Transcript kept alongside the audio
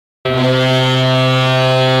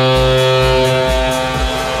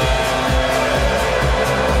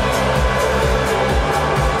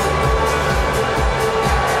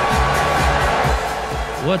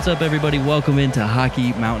What's up, everybody? Welcome into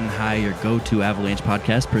Hockey Mountain High, your go-to Avalanche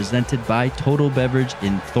podcast presented by Total Beverage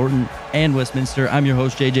in Thornton and Westminster. I'm your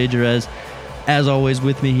host, JJ Jerez. As always,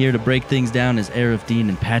 with me here to break things down is Arif Dean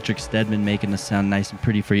and Patrick Stedman, making us sound nice and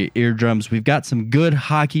pretty for your eardrums. We've got some good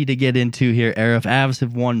hockey to get into here, Arif. Avs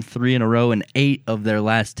have won 3 in a row and 8 of their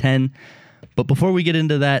last 10. But before we get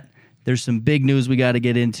into that, there's some big news we got to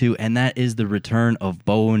get into, and that is the return of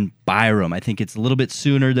Bowen Byram. I think it's a little bit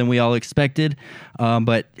sooner than we all expected,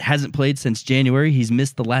 but hasn't played since January. He's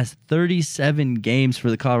missed the last 37 games for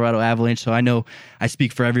the Colorado Avalanche, so I know I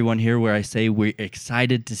speak for everyone here where I say we're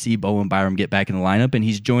excited to see Bowen Byram get back in the lineup, and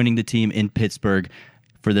he's joining the team in Pittsburgh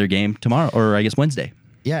for their game tomorrow, or I guess Wednesday.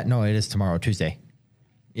 Yeah, no, it is tomorrow, Tuesday.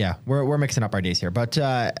 Yeah, we're mixing up our days here, but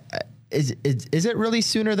is it really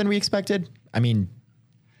sooner than we expected? I mean,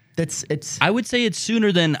 I would say it's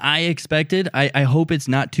sooner than I expected. I hope it's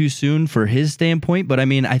not too soon for his standpoint, but I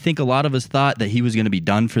mean, I think a lot of us thought that he was going to be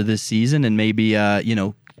done for this season and maybe,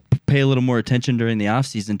 pay a little more attention during the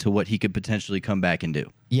offseason to what he could potentially come back and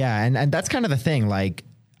do. Yeah, and that's kind of the thing. Like,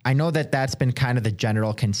 I know that's been kind of the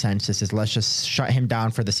general consensus is let's just shut him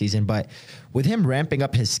down for the season, but with him ramping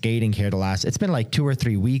up his skating here it's been like 2 or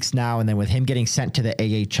 3 weeks now, and then with him getting sent to the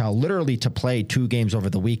AHL literally to play 2 games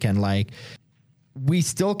over the weekend, like, we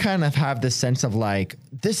still kind of have this sense of like,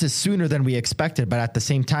 this is sooner than we expected. But at the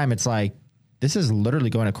same time, it's like, this is literally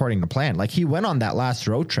going according to plan. Like, he went on that last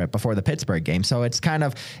road trip before the Pittsburgh game. So it's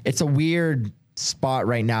a weird spot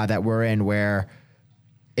right now that we're in where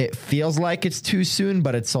it feels like it's too soon,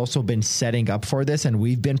 but it's also been setting up for this. And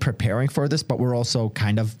we've been preparing for this, but we're also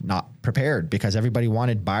kind of not prepared because everybody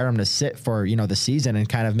wanted Byram to sit for, the season and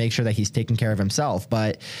kind of make sure that he's taking care of himself.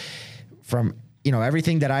 But from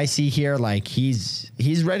everything that I see here, like he's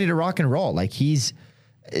ready to rock and roll. Like he's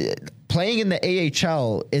playing in the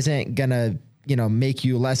AHL isn't gonna, make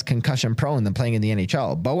you less concussion prone than playing in the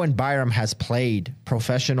NHL. Bowen Byram has played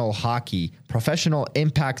professional hockey, professional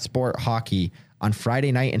impact sport hockey on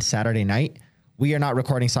Friday night and Saturday night. We are not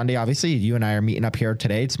recording Sunday, obviously. You and I are meeting up here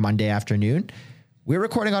today. It's Monday afternoon. We're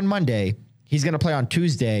recording on Monday. He's going to play on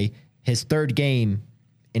Tuesday, his 3rd game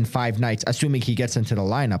in 5 nights, assuming he gets into the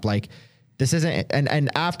lineup. Like, this isn't, and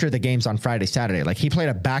after the games on Friday, Saturday, like he played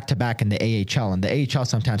a back-to-back in the AHL, and the AHL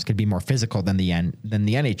sometimes could be more physical than the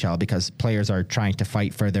NHL because players are trying to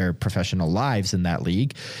fight for their professional lives in that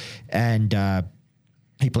league. And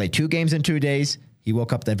he played 2 games in 2 days. He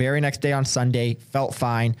woke up the very next day on Sunday, felt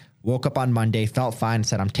fine, woke up on Monday, felt fine, and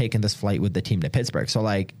said, I'm taking this flight with the team to Pittsburgh. So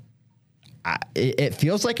like, it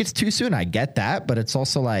feels like it's too soon. I get that, but it's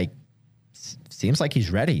also like, seems like he's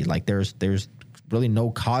ready. Like there's really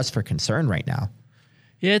no cause for concern right now.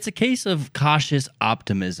 Yeah, it's a case of cautious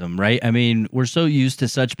optimism, right? I mean, we're so used to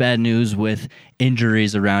such bad news with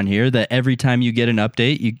injuries around here that every time you get an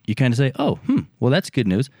update, you kind of say, well, that's good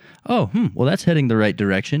news. Oh, well, that's heading the right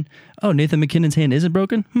direction. Oh, Nathan MacKinnon's hand isn't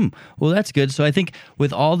broken? Well, that's good. So I think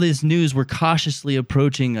with all this news, we're cautiously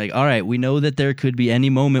approaching like, all right, we know that there could be any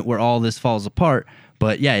moment where all this falls apart.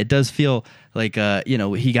 But yeah, it does feel like,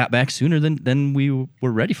 he got back sooner than we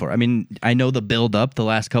were ready for. I mean, I know the build up the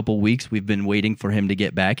last couple weeks, we've been waiting for him to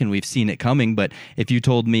get back and we've seen it coming. But if you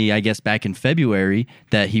told me, I guess back in February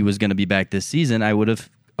that he was going to be back this season, I would have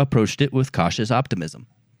approached it with cautious optimism.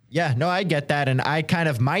 Yeah, no, I get that. And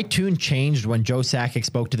my tune changed when Joe Sakic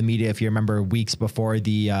spoke to the media, if you remember, weeks before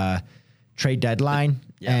the trade deadline.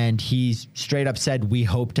 Yeah. And he straight up said, we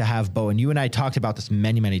hope to have Bo. And you and I talked about this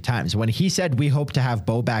many, many times. When he said, we hope to have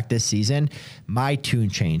Bo back this season, my tune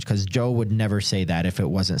changed because Joe would never say that if it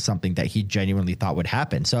wasn't something that he genuinely thought would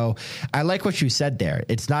happen. So I like what you said there.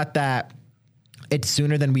 It's not that it's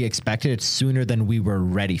sooner than we expected. It's sooner than we were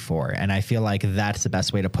ready for. And I feel like that's the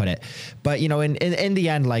best way to put it. But, in the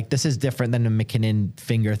end, like this is different than the McKinnon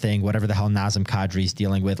finger thing, whatever the hell Nazem Kadri's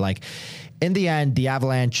dealing with. Like in the end, the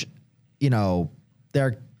Avalanche,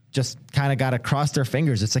 they're just kind of got to cross their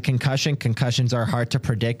fingers. It's a concussion. Concussions are hard to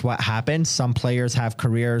predict what happens. Some players have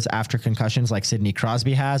careers after concussions like Sidney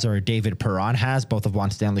Crosby has or David Perron has. Both have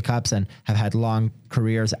won Stanley Cups and have had long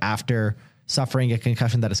careers after suffering a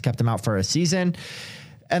concussion that has kept them out for a season.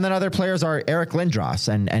 And then other players are Eric Lindros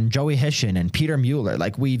and Joey Hishin and Peter Mueller.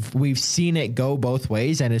 Like we've seen it go both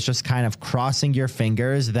ways, and it's just kind of crossing your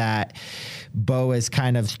fingers that Bo is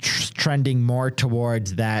kind of trending more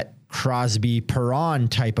towards that Crosby Perron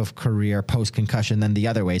type of career post concussion than the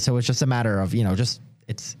other way. So it's just a matter of,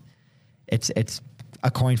 it's a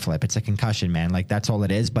coin flip. It's a concussion, man. Like that's all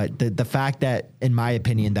it is. But the fact that, in my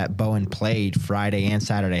opinion, that Bowen played Friday and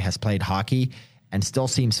Saturday, has played hockey and still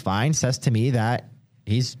seems fine, says to me that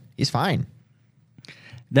he's fine.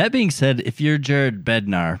 That being said, if you're Jared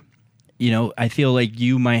Bednar, I feel like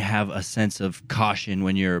you might have a sense of caution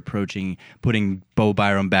when you're approaching putting Bo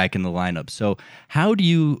Byram back in the lineup. So how do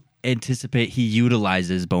you anticipate he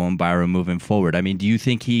utilizes Bowen Byram moving forward? I mean, do you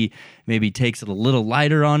think he maybe takes it a little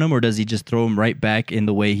lighter on him, or does he just throw him right back in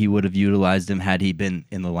the way he would have utilized him had he been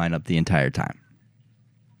in the lineup the entire time?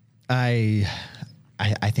 I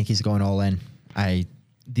think he's going all in.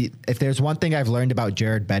 If there's one thing I've learned about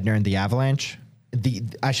Jared Bednar and the Avalanche,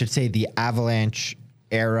 the Avalanche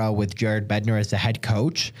era with Jared Bednar as the head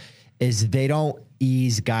coach, is they don't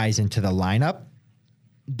ease guys into the lineup.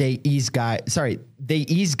 They ease guys into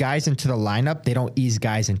the lineup. They don't ease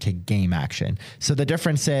guys into game action. So the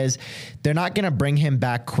difference is they're not going to bring him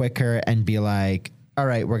back quicker and be like, all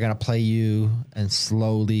right, we're going to play you and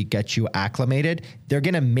slowly get you acclimated. They're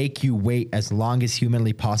going to make you wait as long as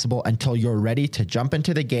humanly possible until you're ready to jump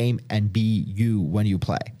into the game and be you when you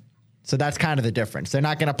play. So that's kind of the difference. They're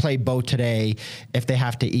not going to play Bo today if they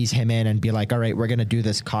have to ease him in and be like, all right, we're going to do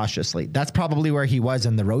this cautiously. That's probably where he was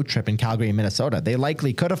in the road trip in Calgary and Minnesota. They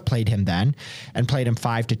likely could have played him then and played him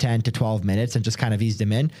 5 to 10 to 12 minutes and just kind of eased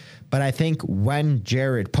him in. But I think when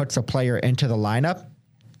Jared puts a player into the lineup,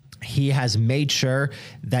 he has made sure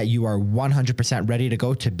that you are 100% ready to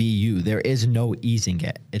go to be you. There is no easing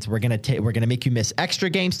it. We're going to make you miss extra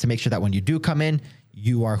games to make sure that when you do come in,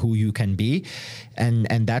 you are who you can be. And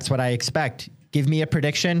that's what I expect. Give me a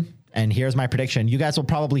prediction. And here's my prediction. You guys will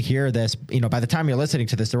probably hear this, by the time you're listening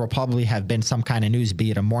to this, there will probably have been some kind of news,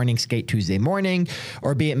 be it a morning skate Tuesday morning,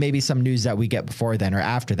 or be it maybe some news that we get before then or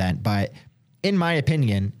after that. But in my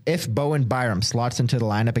opinion, if Bowen Byram slots into the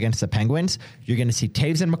lineup against the Penguins, you're going to see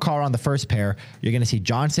Taves and McCarr on the first pair. You're going to see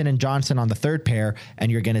Johnson and Johnson on the third pair.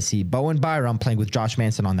 And you're going to see Bowen Byram playing with Josh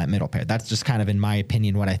Manson on that middle pair. That's just kind of, in my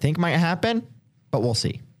opinion, what I think might happen, but we'll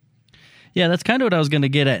see. Yeah, that's kind of what I was going to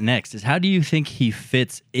get at next, is how do you think he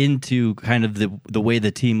fits into kind of the way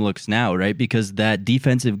the team looks now, right? Because that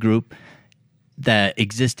defensive group that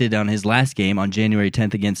existed on his last game on January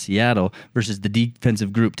 10th against Seattle versus the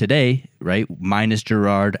defensive group today, right? Minus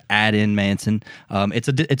Girard, add in Manson. It's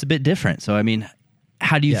a bit different. So, I mean,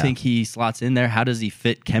 how do you think he slots in there? How does he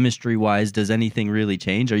fit chemistry-wise? Does anything really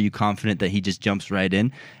change? Are you confident that he just jumps right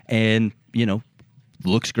in and,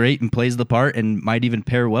 looks great and plays the part and might even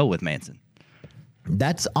pair well with Manson?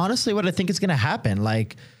 That's honestly what I think is going to happen.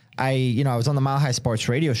 Like, I was on the Mile High Sports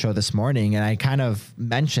radio show this morning, and I kind of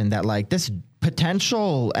mentioned that, like, this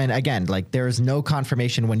potential, and again, like, there is no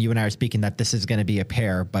confirmation when you and I are speaking that this is going to be a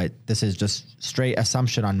pair, but this is just straight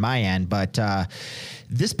assumption on my end. But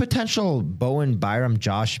this potential Bowen Byram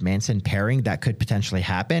Josh Manson pairing that could potentially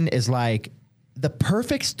happen is like the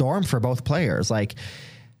perfect storm for both players. Like,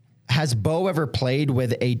 has Bo ever played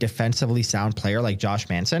with a defensively sound player like Josh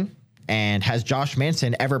Manson? And has Josh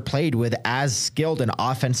Manson ever played with as skilled an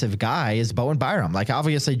offensive guy as Bowen Byram? Like,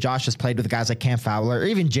 obviously, Josh has played with guys like Cam Fowler or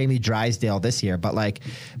even Jamie Drysdale this year, but like,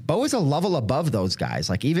 Bo is a level above those guys,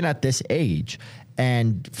 like, even at this age.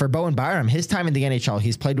 And for Bowen Byram, his time in the NHL,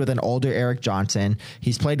 he's played with an older Eric Johnson.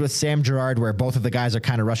 He's played with Sam Girard, where both of the guys are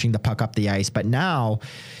kind of rushing the puck up the ice. But now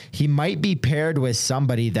he might be paired with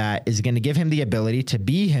somebody that is going to give him the ability to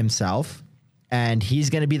be himself. And he's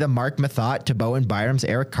going to be the Mark Mathot to Bowen Byram's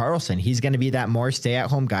Erik Karlsson. He's going to be that more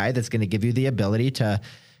stay-at-home guy that's going to give you the ability to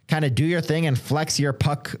kind of do your thing and flex your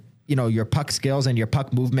puck, your puck skills and your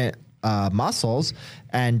puck movement muscles,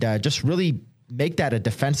 and just really make that a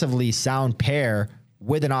defensively sound pair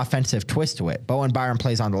with an offensive twist to it. Bowen Byram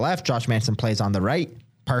plays on the left. Josh Manson plays on the right.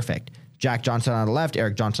 Perfect. Jack Johnson on the left.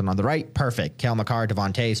 Erik Johnson on the right. Perfect. Cale Makar,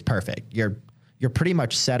 Devon Toews. Perfect. You're pretty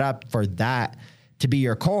much set up for that to be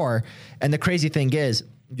your core. And the crazy thing is,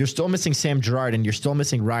 you're still missing Sam Girard and you're still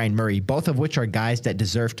missing Ryan Murray, both of which are guys that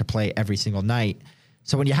deserve to play every single night.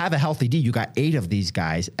 So when you have a healthy D, you got 8 of these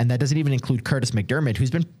guys, and that doesn't even include Curtis McDermott,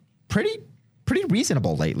 who's been pretty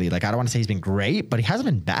reasonable lately. Like, I don't want to say he's been great, but he hasn't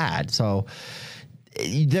been bad. So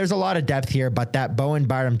there's a lot of depth here, but that Bowen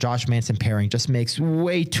Byram Josh Manson pairing just makes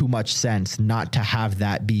way too much sense not to have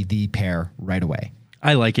that be the pair right away.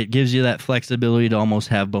 I like it. Gives you that flexibility to almost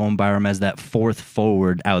have Bowen Byram as that fourth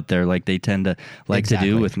forward out there, like they tend to like to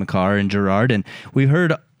do with Makar and Girard. And we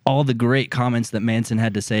heard all the great comments that Manson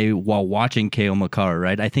had to say while watching Cale Makar,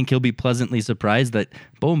 right? I think he'll be pleasantly surprised that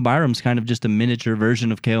Bowen Byram's kind of just a miniature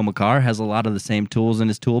version of Cale Makar, has a lot of the same tools in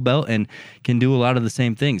his tool belt and can do a lot of the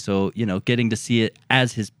same things. So, getting to see it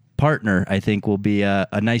as his partner, I think, will be a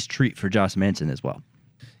nice treat for Josh Manson as well.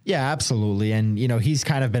 Yeah, absolutely. And, he's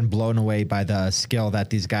kind of been blown away by the skill that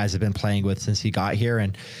these guys have been playing with since he got here.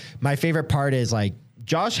 And my favorite part is, like,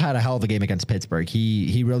 Josh had a hell of a game against Pittsburgh.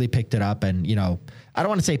 He really picked it up, and I don't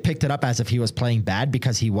want to say picked it up as if he was playing bad,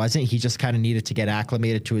 because he wasn't. He just kind of needed to get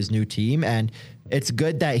acclimated to his new team, and it's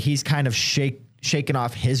good that he's kind of shaking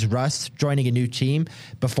off his rust, joining a new team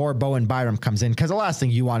before Bowen Byram comes in, because the last thing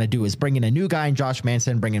you want to do is bring in a new guy in Josh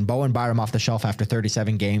Manson, bring in Bowen Byram off the shelf after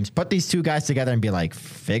 37 games, put these two guys together and be like,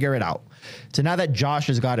 figure it out. So now that Josh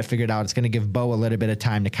has got it figured out, it's going to give Bo a little bit of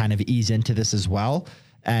time to kind of ease into this as well.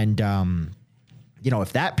 And,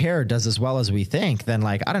 if that pair does as well as we think, then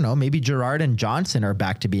I don't know, maybe Girard and Johnson are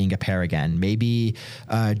back to being a pair again. Maybe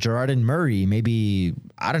Girard and Murray, maybe,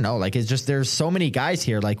 I don't know, it's just, there's so many guys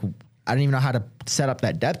here. I don't even know how to set up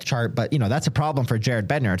that depth chart, but that's a problem for Jared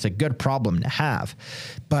Bednar. It's a good problem to have.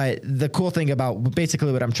 But the cool thing about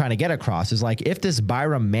basically what I'm trying to get across is if this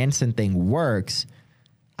Byram Manson thing works,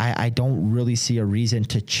 I don't really see a reason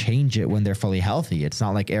to change it when they're fully healthy. It's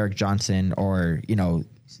not like Eric Johnson or,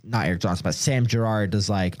 not Eric Johnson, but Sam Girard is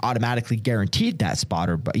automatically guaranteed that spot,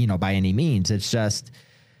 or, by any means. It just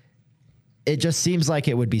seems like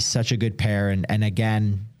it would be such a good pair. And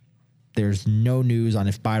again, there's no news on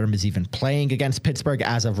if Byram is even playing against Pittsburgh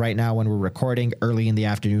as of right now when we're recording early in the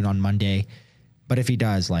afternoon on Monday. But if he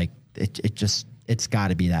does, it's got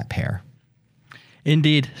to be that pair.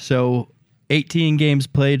 Indeed. So 18 games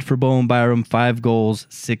played for Bowen Byram, 5 goals,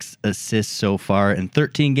 6 assists so far, and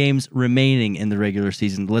 13 games remaining in the regular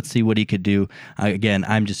season. Let's see what he could do. Again,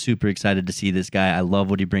 I'm just super excited to see this guy. I love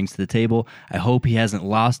what he brings to the table. I hope he hasn't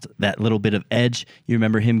lost that little bit of edge. You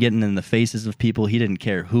remember him getting in the faces of people. He didn't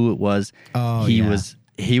care who it was. Oh, he was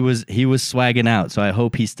swagging out. So I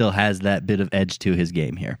hope he still has that bit of edge to his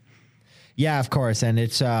game here. Yeah, of course. And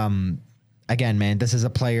it's again, man, this is a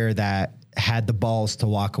player that had the balls to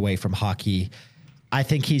walk away from hockey. I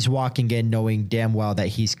think he's walking in knowing damn well that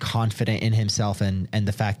he's confident in himself and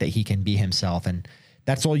the fact that he can be himself. And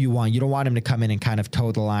that's all you want. You don't want him to come in and kind of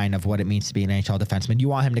toe the line of what it means to be an NHL defenseman. You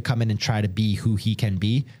want him to come in and try to be who he can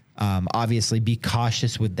be. Obviously, be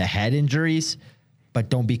cautious with the head injuries, but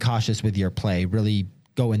don't be cautious with your play. Really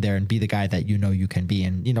go in there and be the guy that you can be.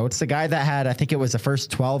 And, it's the guy that had, I think it was the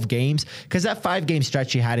first 12 games, because that 5-game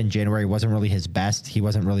stretch he had in January wasn't really his best. He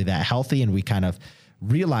wasn't really that healthy, and we kind of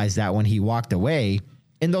realized that when he walked away.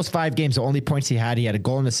 In those 5 games, the only points he had a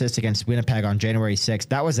goal and assist against Winnipeg on January 6th.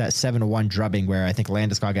 That was that 7-1 drubbing where I think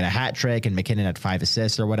Landeskog got a hat trick and McKinnon had 5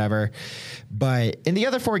 assists or whatever. But in the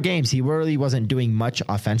other 4 games, he really wasn't doing much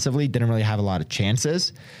offensively, didn't really have a lot of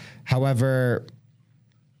chances. However,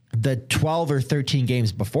 the 12 or 13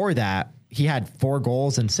 games before that, he had 4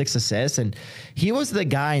 goals and 6 assists. And he was the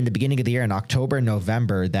guy in the beginning of the year in October and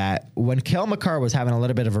November that when Cale Makar was having a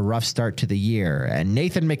little bit of a rough start to the year and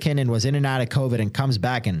Nathan McKinnon was in and out of COVID and comes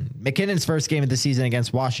back, and McKinnon's first game of the season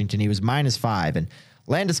against Washington, he was -5, and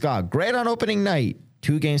Landeskog, great on opening night,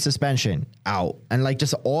 2-game suspension, out. And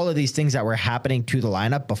just all of these things that were happening to the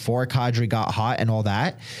lineup before Kadri got hot and all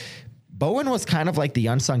that, Bowen was kind of like the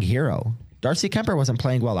unsung hero. Darcy Kemper wasn't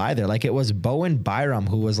playing well either. It was Bowen Byram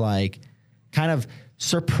who was kind of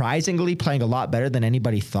surprisingly playing a lot better than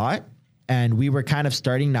anybody thought. And we were kind of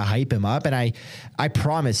starting to hype him up. And I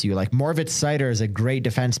promise you, Morvitz Seider is a great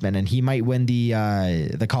defenseman, and he might win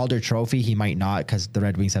the Calder Trophy. He might not, because the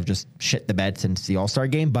Red Wings have just shit the bed since the All-Star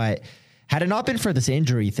game. But had it not been for this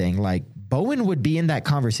injury thing, Bowen would be in that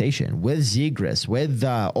conversation with Zegras, with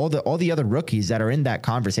all the other rookies that are in that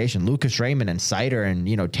conversation, Lucas Raymond and Seider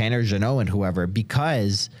and Tanner Jeannot and whoever,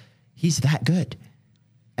 because he's that good.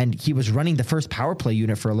 And he was running the first power play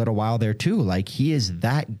unit for a little while there too. He is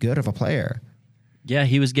that good of a player. Yeah,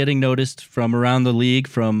 he was getting noticed from around the league,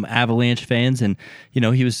 from Avalanche fans, and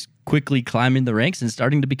he was quickly climbing the ranks and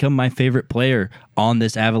starting to become my favorite player on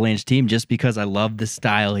this Avalanche team, just because I love the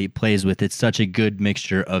style he plays with. It's such a good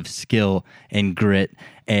mixture of skill and grit,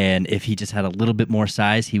 and if he just had a little bit more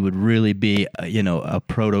size, he would really be a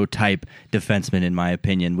prototype defenseman in my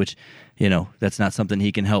opinion, which that's not something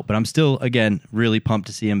he can help. But I'm still, again, really pumped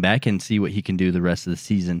to see him back and see what he can do the rest of the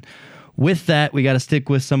season. With that, we got to stick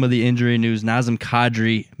with some of the injury news. Nazem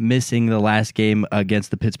Kadri missing the last game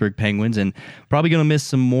against the Pittsburgh Penguins, and probably going to miss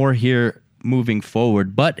some more here moving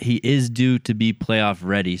forward, but he is due to be playoff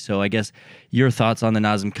ready. So I guess your thoughts on the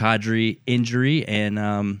Nazem Kadri injury, and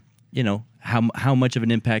how much of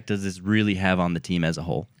an impact does this really have on the team as a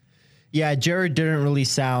whole? Yeah, Jared didn't really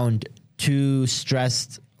sound too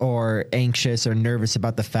stressed or anxious or nervous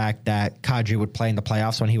about the fact that Kadri would play in the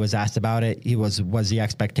playoffs when he was asked about it. He was the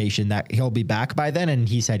expectation that he'll be back by then, and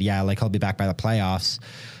he said, yeah, he'll be back by the playoffs.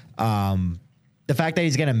 The fact that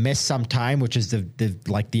he's going to miss some time, which is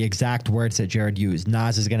the exact words that Jared used,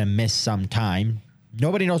 Naz is going to miss some time.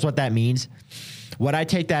 Nobody knows what that means. What I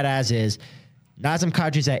take that as is Nazem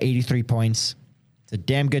Kadri's at 83 points. It's a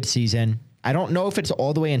damn good season. I don't know if it's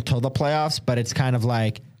all the way until the playoffs, but it's kind of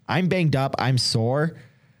like I'm banged up. I'm sore.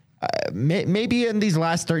 Maybe in these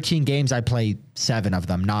last 13 games, I play 7 of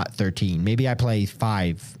them, not 13. Maybe I play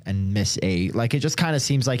 5 and miss 8. Like, it just kind of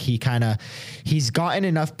seems like he's gotten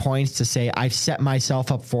enough points to say, I've set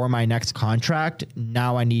myself up for my next contract.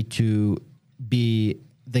 Now I need to be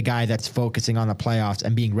the guy that's focusing on the playoffs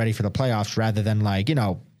and being ready for the playoffs rather than like, you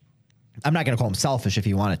know, I'm not going to call him selfish if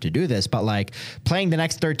he wanted to do this, but like playing the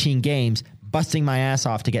next 13 games, busting my ass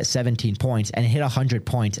off to get 17 points and hit 100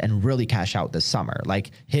 points and really cash out this summer.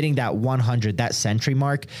 Like hitting that 100, that century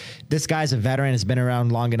mark. This guy's a veteran, has been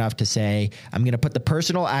around long enough to say, I'm going to put the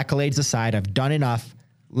personal accolades aside. I've done enough.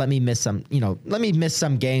 Let me miss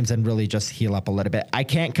some games and really just heal up a little bit. I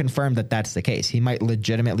can't confirm that that's the case. He might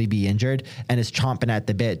legitimately be injured and is chomping at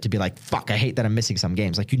the bit to be like, fuck, I hate that I'm missing some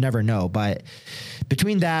games. Like, you never know. But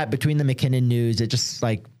between the McKinnon news, it just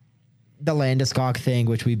like the Landeskog thing,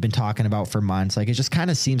 which we've been talking about for months, like it just kind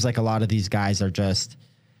of seems like a lot of these guys are just,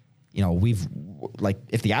 you know,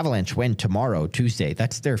 if the Avalanche win tomorrow, Tuesday,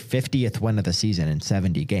 that's their 50th win of the season in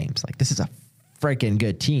 70 games. Like, this is a freaking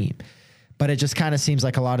good team. But it just kind of seems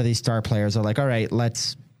like a lot of these star players are like, all right,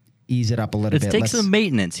 let's ease it up a little bit. Let's take some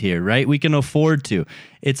maintenance here, right? We can afford to.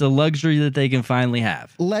 It's a luxury that they can finally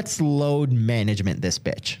have. Let's load management this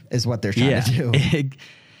bitch is what they're trying to do.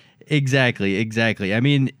 Exactly. I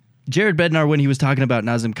mean, Jared Bednar, when he was talking about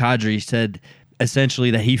Nazem Kadri, said essentially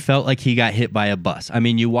that he felt like he got hit by a bus. I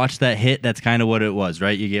mean, you watch that hit, that's kind of what it was,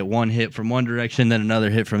 right? You get one hit from one direction, then another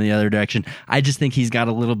hit from the other direction. I just think he's got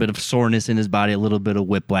a little bit of soreness in his body, a little bit of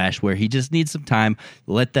whiplash, where he just needs some time,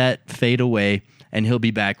 let that fade away, and he'll be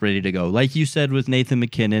back ready to go. Like you said with Nathan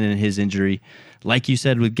McKinnon and his injury, like you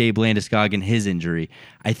said with Gabe Landeskog and his injury,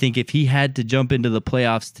 I think if he had to jump into the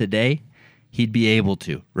playoffs today, he'd be able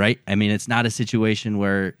to, right? I mean, it's not a situation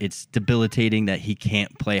where it's debilitating that he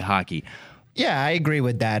can't play hockey. Yeah, I agree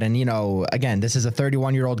with that. And, you know, again, this is a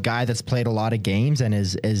 31-year-old guy that's played a lot of games and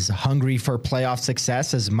is hungry for playoff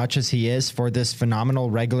success as much as he is for this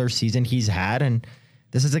phenomenal regular season he's had. And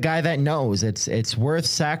this is a guy that knows it's worth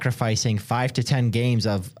sacrificing 5 to 10 games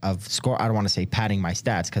of score. I don't want to say padding my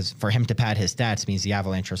stats, because for him to pad his stats means the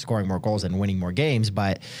Avalanche are scoring more goals and winning more games.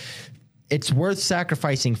 But it's worth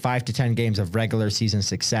sacrificing 5 to 10 games of regular season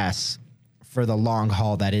success for the long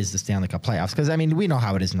haul that is the Stanley Cup playoffs. Because, I mean, we know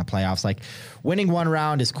how it is in the playoffs. Like, winning 1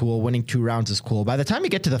 round is cool. Winning 2 rounds is cool. By the time you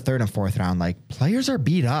get to the 3rd and 4th round, like, players are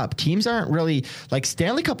beat up. Teams aren't really, like,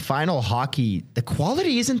 Stanley Cup final hockey, the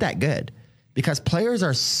quality isn't that good because players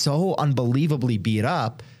are so unbelievably beat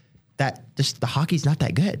up that just the hockey's not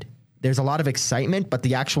that good. There's a lot of excitement, but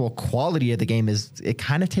the actual quality of the game it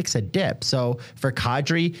kind of takes a dip. So for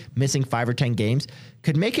Kadri, missing 5 or 10 games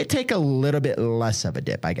could make it take a little bit less of a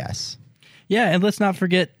dip, I guess. Yeah, and let's not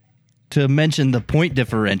forget to mention the point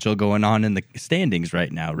differential going on in the standings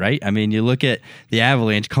right now, right? I mean, you look at the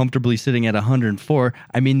Avalanche comfortably sitting at 104.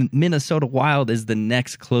 I mean, Minnesota Wild is the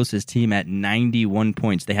next closest team at 91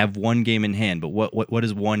 points. They have 1 game in hand, but what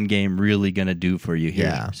is 1 game really going to do for you here?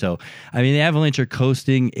 Yeah. So, I mean, the Avalanche are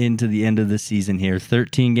coasting into the end of the season here.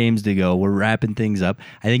 13 games to go. We're wrapping things up.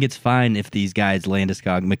 I think it's fine if these guys,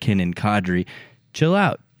 Landeskog, McKinnon, Kadri, chill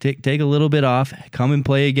out. Take a little bit off, come and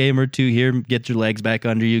play a game or 2 here, get your legs back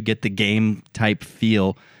under you, get the game type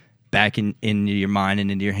feel back into your mind and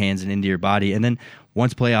into your hands and into your body. And then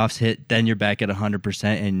once playoffs hit, then you're back at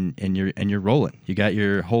 100% and you're rolling. You got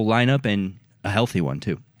your whole lineup and a healthy one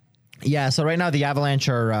too. Yeah, so right now the Avalanche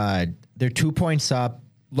are they're 2 points up.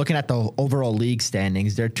 Looking at the overall league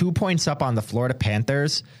standings, they're 2 points up on the Florida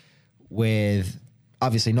Panthers with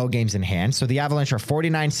obviously no games in hand. So the Avalanche are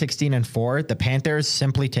 49-16-4. The Panthers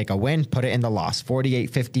simply take a win, put it in the loss,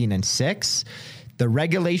 48-15-6. The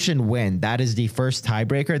regulation win, that is the first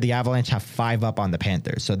tiebreaker. The Avalanche have 5 up on the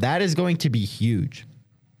Panthers. So that is going to be huge.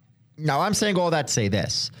 Now, I'm saying all that to say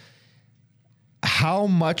this. How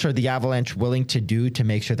much are the Avalanche willing to do to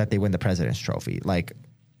make sure that they win the President's Trophy? Like,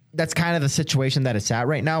 that's kind of the situation that it's at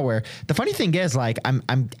right now, where the funny thing is, like,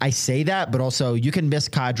 I say that, but also you can miss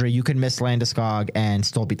Kadri, you can miss Landeskog and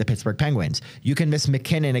still beat the Pittsburgh Penguins. You can miss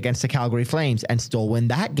McKinnon against the Calgary Flames and still win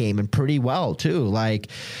that game, and pretty well too. Like,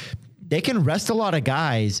 they can rest a lot of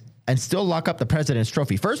guys and still lock up the President's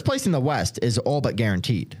Trophy. First place in the West is all but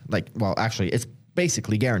guaranteed. Like, well, actually, it's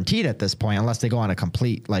basically guaranteed at this point, unless they go on a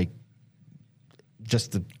complete, like,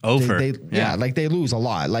 just the over. Like they lose a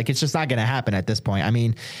lot. Like, it's just not going to happen at this point. I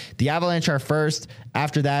mean, the Avalanche are first.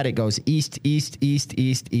 After that, it goes east, and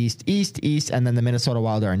then the Minnesota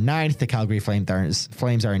Wild are in 9th. The Calgary Flames are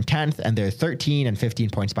in 10th, and they're 13 and 15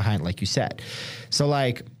 points behind, like you said. So,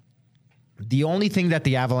 like, the only thing that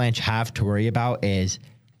the Avalanche have to worry about is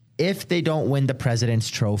if they don't win the President's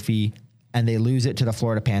Trophy and they lose it to the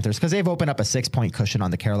Florida Panthers, because they've opened up a 6-point cushion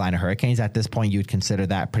on the Carolina Hurricanes. At this point, you'd consider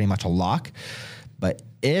that pretty much a lock. But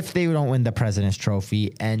if they don't win the President's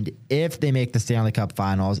Trophy, and if they make the Stanley Cup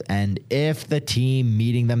Finals, and if the team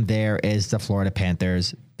meeting them there is the Florida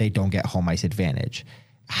Panthers, they don't get home ice advantage.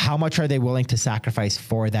 How much are they willing to sacrifice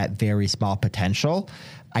for that very small potential?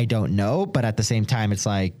 I don't know. But at the same time, it's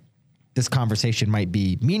like this conversation might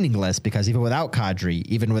be meaningless because even without Kadri,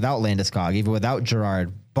 even without Landeskog, even without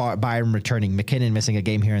Gerard, Byron returning, McKinnon missing a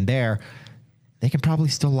game here and there, they can probably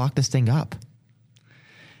still lock this thing up.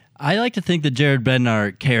 I like to think that Jared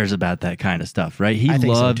Bednar cares about that kind of stuff, right? He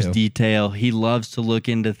loves detail. He loves to look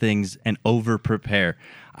into things and over-prepare.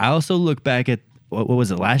 I also look back at, what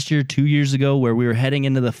was it, last year, 2 years ago, where we were heading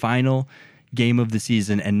into the final game of the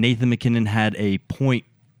season, and Nathan McKinnon had a point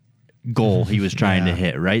goal he was trying to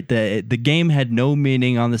hit, right? The game had no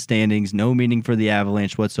meaning on the standings, no meaning for the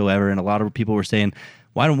Avalanche whatsoever, and a lot of people were saying,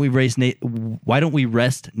 why don't we rest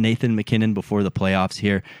Nathan McKinnon before the playoffs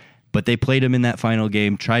here? But they played him in that final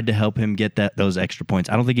game, tried to help him get those extra points.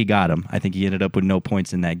 I don't think he got them. I think he ended up with no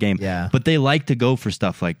points in that game. Yeah. But they like to go for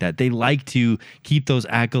stuff like that. They like to keep those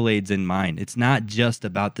accolades in mind. It's not just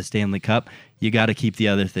about the Stanley Cup. You got to keep the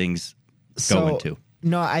other things going too.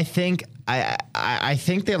 No, I think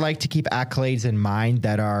they like to keep accolades in mind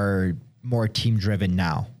that are more team driven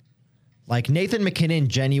now. Like Nathan McKinnon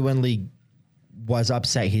genuinely was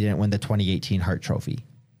upset he didn't win the 2018 Hart Trophy.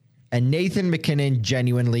 And Nathan McKinnon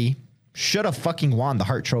genuinely should have fucking won the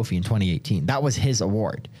Hart Trophy in 2018. That was his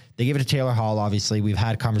award. They gave it to Taylor Hall, obviously. We've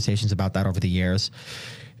had conversations about that over the years.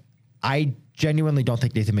 I genuinely don't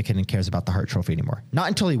think Nathan McKinnon cares about the Hart Trophy anymore. Not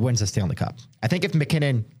until he wins the Stanley Cup. I think if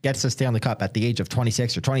McKinnon gets the Stanley Cup at the age of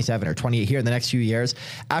 26 or 27 or 28 here in the next few years,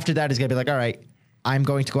 after that he's going to be like, all right, I'm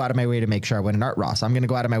going to go out of my way to make sure I win an Art Ross. I'm going to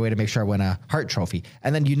go out of my way to make sure I win a Hart Trophy.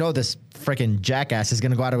 And then this freaking jackass is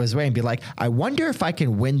going to go out of his way and be like, I wonder if I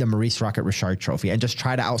can win the Maurice Rocket Richard Trophy and just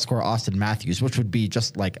try to outscore Austin Matthews, which would be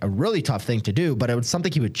just like a really tough thing to do, but it was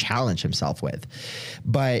something he would challenge himself with.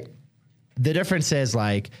 But the difference is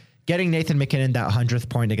like getting Nathan McKinnon that 100th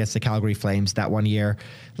point against the Calgary Flames that one year,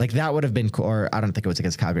 like that would have been cool. Or I don't think it was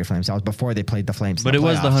against Calgary Flames. That was before they played the Flames. But it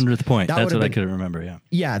was the 100th point. That's what I could remember, yeah.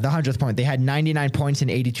 Yeah, the 100th point. They had 99 points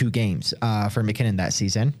in 82 games for McKinnon that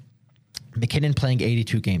season. McKinnon playing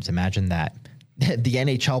 82 games. Imagine that. The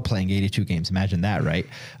NHL playing 82 games. Imagine that, right?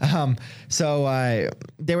 So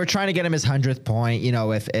they were trying to get him his 100th point. You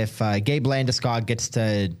know, if Gabe Landeskog gets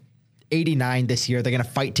to 89 this year, they're going to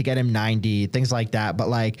fight to get him 90, things like that. But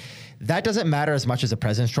like, that doesn't matter as much as a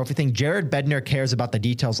President's Trophy thing. Jared Bednar cares about the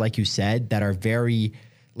details, like you said, that are very,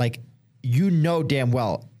 like, damn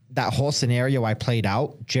well that whole scenario I played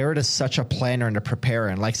out. Jared is such a planner and a preparer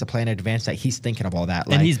and likes to plan in advance that he's thinking of all that.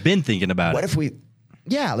 Like, and he's been thinking about what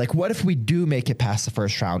if we do make it past the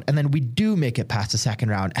first round, and then we do make it past the second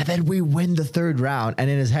round, and then we win the third round? And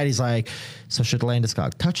in his head, he's like, so should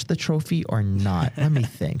Landeskog touch the trophy or not? Let me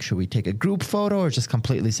think. Should we take a group photo or just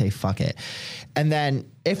completely say fuck it? And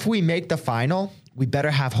then if we make the final, we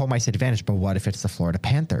better have home ice advantage. But what if it's the Florida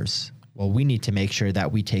Panthers? Well, we need to make sure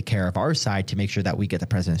that we take care of our side to make sure that we get the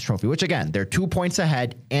President's Trophy, which again, they're 2 points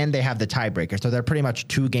ahead and they have the tiebreaker. So they're pretty much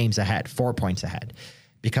 2 games ahead, 4 points ahead,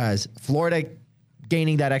 because Florida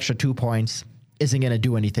gaining that extra 2 points isn't going to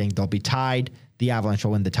do anything. They'll be tied. The Avalanche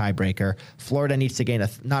will win the tiebreaker. Florida needs to gain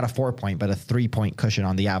not a 4 point, but a 3 point cushion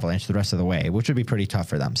on the Avalanche the rest of the way, which would be pretty tough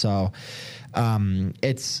for them. So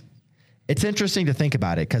it's interesting to think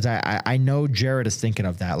about it, because I know Jared is thinking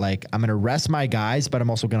of that. Like, I'm going to rest my guys, but I'm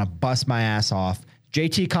also going to bust my ass off.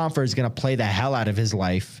 JT Compher is going to play the hell out of his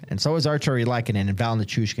life, and so is Arturi Lehkonen and Val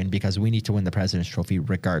Nichushkin, because we need to win the President's Trophy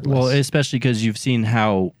regardless. Well, especially because you've seen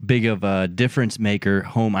how big of a difference maker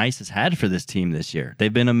home ice has had for this team this year.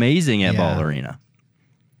 They've been amazing at Ball Arena.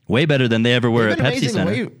 Way better than they ever were at Pepsi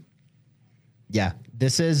Center.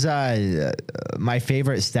 This is my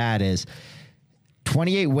favorite stat is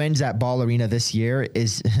 28 wins at Ball Arena this year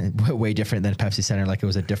is way different than Pepsi Center. Like, it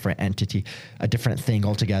was a different entity, a different thing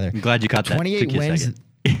altogether. I'm glad you caught that. 28 wins.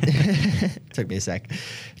 Took me a sec.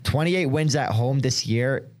 28 wins at home this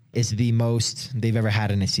year is the most they've ever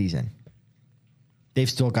had in a season. They've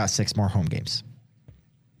still got 6 more home games.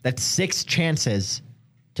 That's 6 chances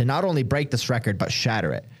to not only break this record, but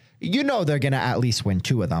shatter it. You know they're going to at least win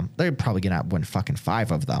 2 of them. They're probably going to win fucking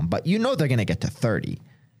 5 of them, but you know they're going to get to 30.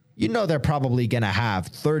 You know they're probably going to have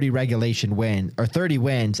 30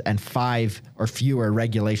 wins and 5 or fewer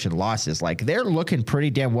regulation losses. Like, they're looking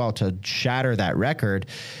pretty damn well to shatter that record.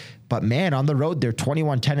 But man, on the road, they're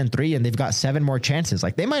 21-10-3, and they've got 7 more chances.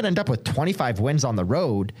 Like, they might end up with 25 wins on the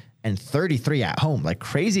road and 33 at home, like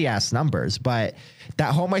crazy ass numbers. But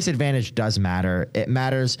that home ice advantage does matter. It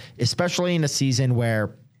matters, especially in a season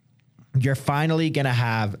where you're finally going to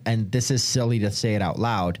have, and this is silly to say it out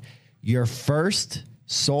loud, your first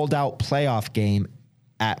sold out playoff game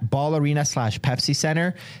at Ball Arena / Pepsi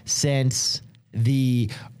Center since the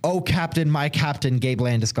captain, my captain, Gabe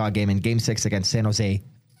Landeskog game in Game 6 against San Jose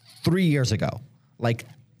 3 years ago. Like,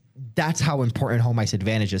 that's how important home ice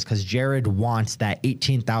advantage is, because Jared wants that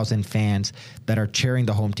 18,000 fans that are cheering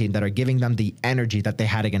the home team, that are giving them the energy that they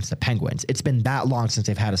had against the Penguins. It's been that long since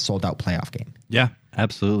they've had a sold out playoff game. Yeah,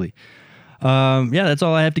 absolutely. That's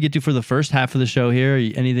all I have to get to for the first half of the show here.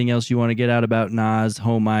 Anything else you want to get out about Nas,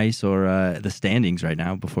 home ice, or the standings right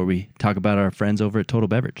now before we talk about our friends over at Total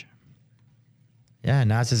Beverage? Yeah,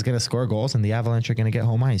 Nas is going to score goals, and the Avalanche are going to get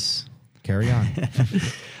home ice. Carry on.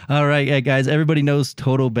 All right, guys, everybody knows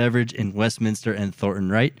Total Beverage in Westminster and Thornton,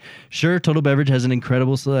 right? Sure, Total Beverage has an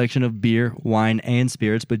incredible selection of beer, wine, and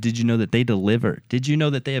spirits, but did you know that they deliver? Did you know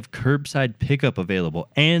that they have curbside pickup available?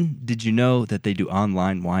 And did you know that they do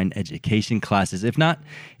online wine education classes? If not,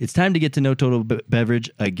 it's time to get to know Total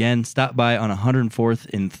Beverage. Again, stop by on 104th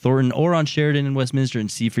in Thornton or on Sheridan in Westminster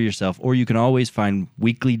and see for yourself, or you can always find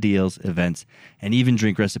weekly deals, events, and even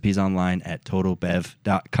drink recipes online at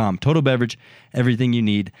totalbev.com. Total Beverage, everything you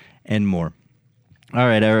need and more. All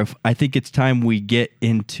right, Arif, I think it's time we get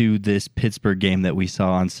into this Pittsburgh game that we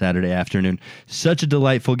saw on Saturday afternoon. Such a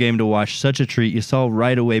delightful game to watch, such a treat. You saw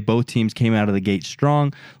right away both teams came out of the gate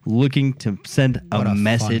strong, looking to send a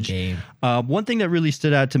message. One thing that really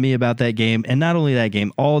stood out to me about that game, and not only that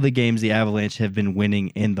game, all the games the Avalanche have been winning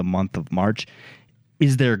in the month of March,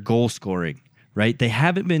 is their goal scoring. Right? They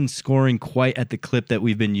haven't been scoring quite at the clip that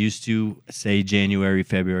we've been used to, say, January,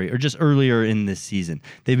 February, or just earlier in this season.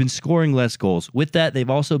 They've been scoring less goals. With that, they've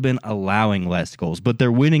also been allowing less goals, but they're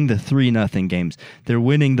winning the 3-0 games. They're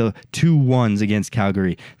winning the 2-1s against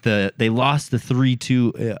Calgary. They lost the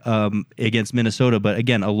 3-2 against Minnesota, but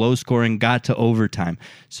again, a low scoring, got to overtime.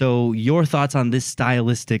 So your thoughts on this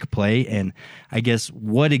stylistic play, and I guess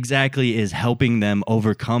what exactly is helping them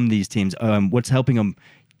overcome these teams? What's helping them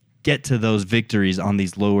get to those victories on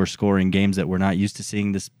these lower scoring games that we're not used to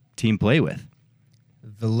seeing this team play with?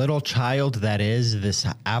 The little child that is this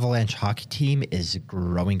Avalanche hockey team is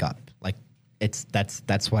growing up. Like,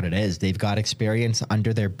 that's what it is. They've got experience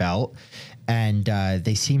under their belt, and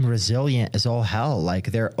they seem resilient as all hell.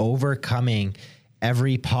 Like, they're overcoming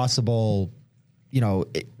every possible,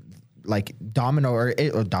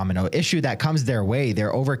 domino issue that comes their way.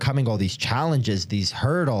 They're overcoming all these challenges, these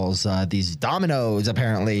hurdles, these dominoes,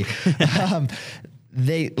 apparently.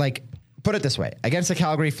 They put it this way. Against the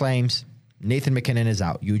Calgary Flames, Nathan MacKinnon is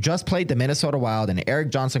out. You just played the Minnesota Wild, and Eric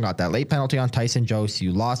Johnson got that late penalty on Tyson Jost.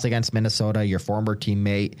 You lost against Minnesota, your former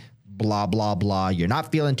teammate, blah, blah, blah. You're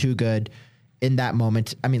not feeling too good in that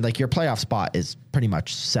moment. I mean, your playoff spot is pretty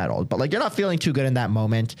much settled, but you're not feeling too good in that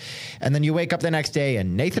moment. And then you wake up the next day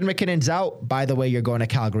and Nathan MacKinnon's out. By the way, you're going to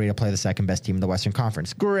Calgary to play the second best team in the Western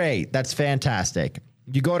Conference. Great. That's fantastic.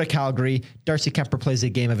 You go to Calgary. Darcy Kemper plays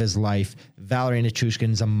the game of his life. Valeri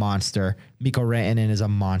Nichushkin's a monster. Mikko Rantanen is a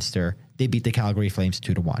monster. They beat the Calgary Flames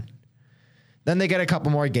 2-1. Then they get a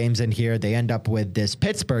couple more games in here. They end up with this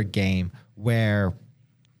Pittsburgh game where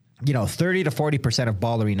 30 to 40% of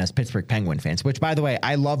Ball Arena is Pittsburgh Penguin fans, which, by the way,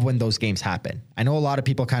 I love when those games happen. I know a lot of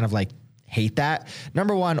people kind of hate that.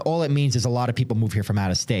 Number one, all it means is a lot of people move here from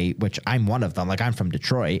out of state, which I'm one of them. I'm from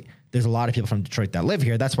Detroit. There's a lot of people from Detroit that live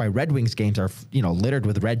here. That's why Red Wings games are, littered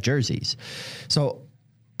with red jerseys. So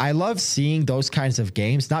I love seeing those kinds of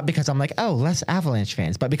games, not because I'm less Avalanche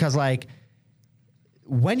fans, but because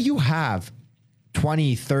when you have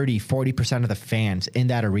 20, 30, 40% of the fans in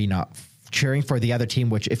that arena cheering for the other team,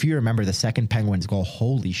 which, if you remember the second Penguins goal,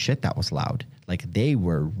 holy shit, that was loud. They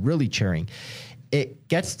were really cheering. It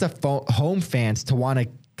gets the home fans to want to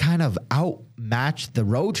kind of outmatch the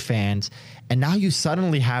road fans. And now you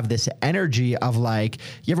suddenly have this energy of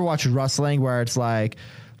you ever watch wrestling where it's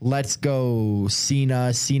let's go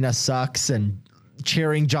Cena sucks, and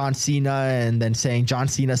cheering John Cena and then saying John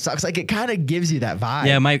Cena sucks. It kind of gives you that vibe.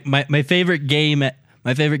 Yeah, my favorite game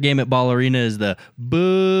at Ball Arena is the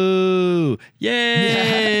boo,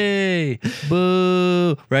 yay,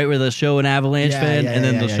 boo, right, where they'll show an Avalanche fan and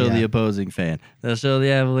then they'll show the opposing fan. They'll show the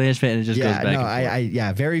Avalanche fan and it just goes back and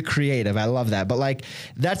forth. Very creative. I love that. But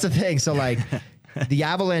that's the thing. So the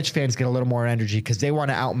Avalanche fans get a little more energy because they want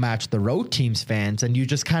to outmatch the road team's fans, and you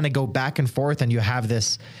just kind of go back and forth, and you have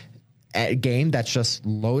this game that's just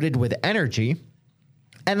loaded with energy.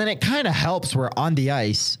 And then it kind of helps where on the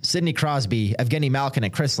ice, Sidney Crosby, Evgeny Malkin,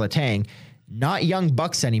 and Chris Letang, not young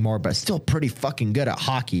bucks anymore, but still pretty fucking good at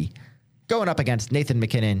hockey, going up against Nathan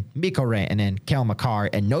McKinnon, Mikko Rantanen, Cale Makar,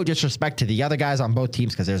 and no disrespect to the other guys on both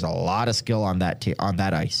teams because there's a lot of skill on that on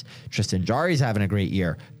that ice. Tristan Jarry's having a great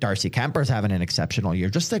year. Darcy Kemper's having an exceptional year.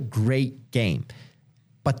 Just a great game.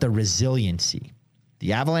 But the resiliency.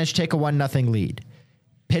 The Avalanche take a 1-0 lead.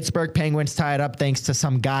 Pittsburgh Penguins tie it up thanks to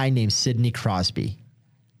some guy named Sidney Crosby.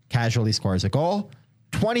 Casually scores a goal.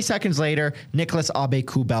 20 seconds later, Nicholas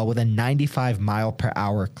Aube-Kubel with a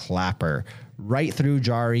 95-mile-per-hour clapper right through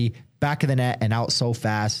Jarry, back of the net, and out so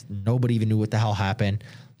fast, nobody even knew what the hell happened.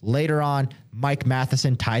 Later on, Mike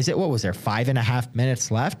Matheson ties it. What was there, 5.5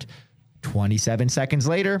 minutes left? 27 seconds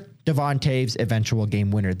later, Devon Toews, eventual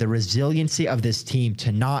game winner. The resiliency of this team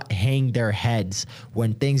to not hang their heads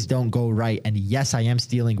when things don't go right. And yes, I am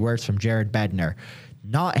stealing words from Jared Bednar.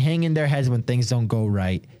 Not hanging their heads when things don't go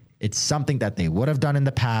right. It's something that they would have done in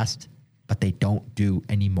the past, but they don't do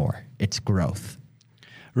anymore. It's growth.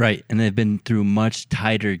 Right, and they've been through much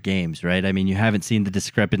tighter games, right? I mean, you haven't seen the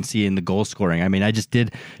discrepancy in the goal scoring. I mean, I just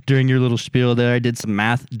did, during your little spiel there, I did some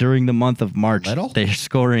math. During the month of March, they're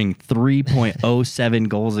scoring 3.07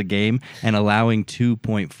 goals a game and allowing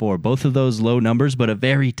 2.4. Both of those low numbers, but a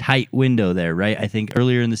very tight window there, right? I think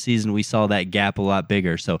earlier in the season, we saw that gap a lot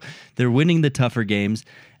bigger. So they're winning the tougher games,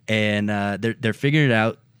 and they're figuring it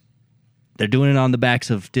out. They're doing it on the backs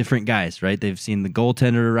of different guys, right? They've seen the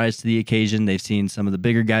goaltender rise to the occasion. They've seen some of the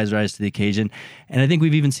bigger guys rise to the occasion. And I think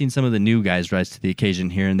we've even seen some of the new guys rise to the occasion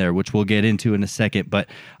here and there, which we'll get into in a second. But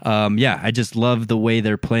I just love the way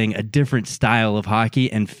they're playing a different style of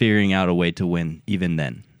hockey and figuring out a way to win even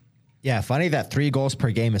then. Yeah, funny that 3 goals per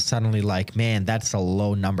game is suddenly like, man, that's a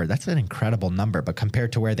low number. That's an incredible number. But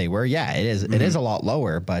compared to where they were, yeah, it is. Mm-hmm. It is a lot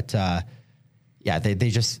lower, but... yeah, they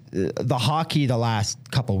just the hockey the last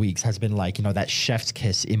couple weeks has been like, that chef's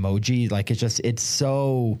kiss emoji. Like it's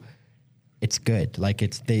good.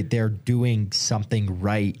 Like they're doing something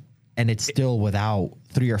right, and it's still without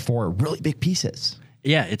 3 or 4 really big pieces.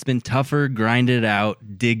 Yeah, it's been tougher, grinded out,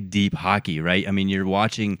 dig deep hockey, right? I mean, you're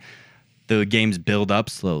watching the games build up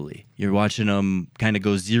slowly. You're watching them kind of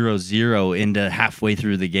go 0-0 into halfway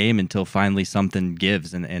through the game until finally something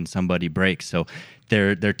gives and somebody breaks. So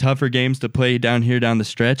they're tougher games to play down the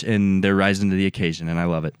stretch, and they're rising to the occasion, and I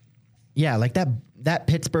love it. Yeah, like that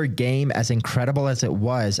Pittsburgh game, as incredible as it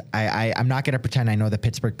was, I'm not going to pretend I know the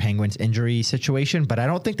Pittsburgh Penguins injury situation, but I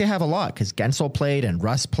don't think they have a lot because Gensel played and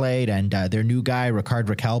Russ played and their new guy, Ricard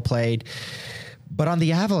Raquel, played. But on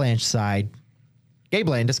the Avalanche side, Gabe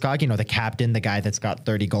Landeskog, the captain, the guy that's got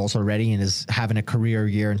 30 goals already and is having a career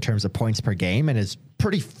year in terms of points per game and is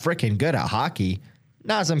pretty freaking good at hockey.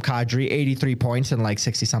 Nazem Kadri, 83 points in like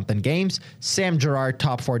 60-something games. Sam Girard,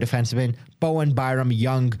 top 4 defenseman. Bowen Byram,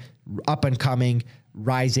 young, up-and-coming,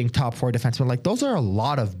 rising top 4 defenseman. Like, those are a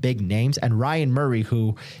lot of big names. And Ryan Murray,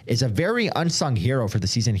 who is a very unsung hero for the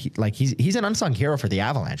season. He's an unsung hero for the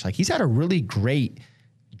Avalanche. Like, he's had a really great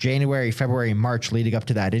January, February, March leading up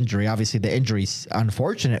to that injury. Obviously, the injury's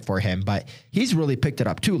unfortunate for him, but he's really picked it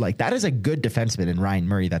up too. Like, that is a good defenseman in Ryan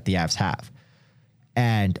Murray that the Avs have.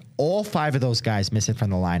 And all 5 of those guys missing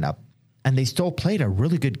from the lineup, and they still played a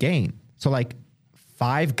really good game. So, like,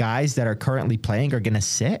 5 guys that are currently playing are going to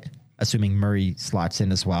sit, assuming Murray slots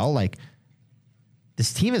in as well. Like,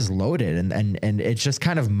 this team is loaded, and it's just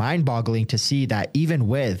kind of mind-boggling to see that even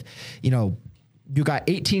with, you got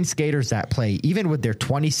 18 skaters that play, even with their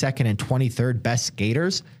 22nd and 23rd best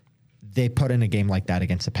skaters, they put in a game like that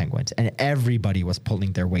against the Penguins, and everybody was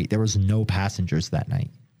pulling their weight. There was no passengers that night.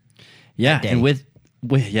 Yeah, and with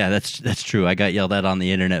that's true. I got yelled at on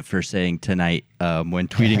the internet for saying tonight when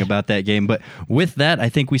tweeting about that game. But with that, I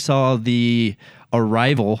think we saw the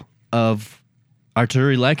arrival of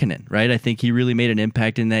Artturi Lehkonen, right? I think he really made an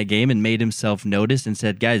impact in that game and made himself noticed and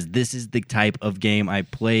said, guys, this is the type of game I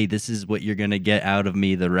play. This is what you're going to get out of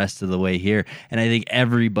me the rest of the way here. And I think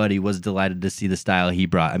everybody was delighted to see the style he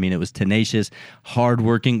brought. I mean, it was tenacious,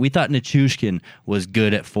 hardworking. We thought Nichushkin was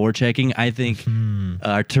good at forechecking. I think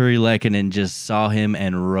Artturi Lehkonen just saw him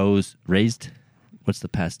and raised. What's the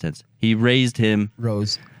past tense? He raised him.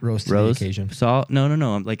 Rose to the occasion. Saw? No.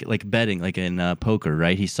 Like betting, like in poker,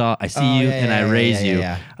 right? He saw, I see you and I raise you.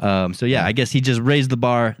 I guess he just raised the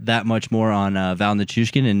bar that much more on Val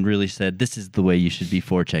Nichushkin and really said, this is the way you should be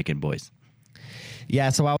forechecking, boys. Yeah,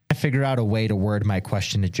 so I want to figure out a way to word my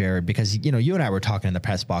question to Jared because, you and I were talking in the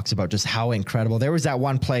press box about just how incredible. There was that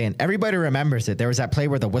one play, and everybody remembers it. There was that play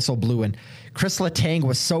where the whistle blew, and Chris Letang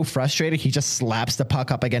was so frustrated, he just slaps the puck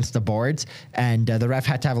up against the boards, and the ref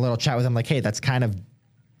had to have a little chat with him like, hey, that's kind of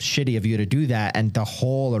shitty of you to do that, and the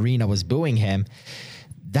whole arena was booing him.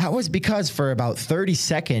 That was because for about 30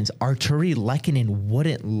 seconds, Arturi Lehkonen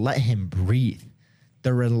wouldn't let him breathe.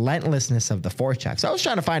 The relentlessness of the forecheck. So I was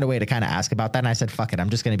trying to find a way to kind of ask about that, and I said, fuck it, I'm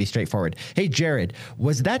just going to be straightforward. Hey, Jared,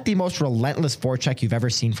 was that the most relentless forecheck you've ever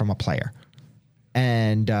seen from a player?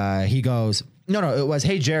 And he goes, no, it was,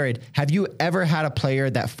 hey, Jared, have you ever had a player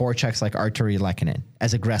that forechecks like Arturi Lehkonen,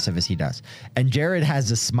 as aggressive as he does? And Jared has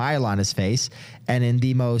a smile on his face, and in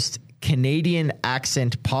the most Canadian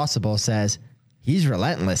accent possible says, he's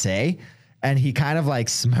relentless, eh? And he kind of like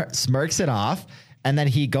smirks it off. And then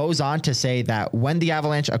he goes on to say that when the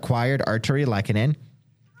Avalanche acquired Arturi Lehkonen,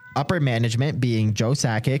 upper management, being Joe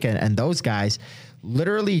Sakic and those guys,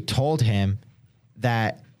 literally told him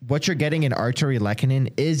that what you're getting in Arturi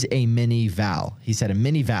Lehkonen is a mini Val. He said a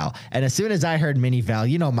mini Val. And as soon as I heard mini Val,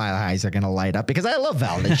 you know my eyes are going to light up because I love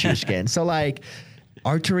Val Nichushkin. So like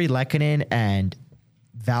Arturi Lehkonen and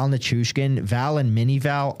Val Nichushkin, Val and mini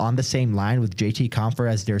Val on the same line with JT Compher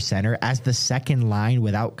as their center, as the second line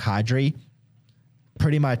without Kadri,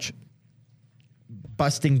 pretty much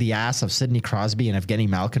busting the ass of Sidney Crosby and Evgeny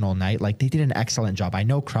Malkin all night. Like, they did an excellent job. I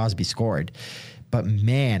know Crosby scored, but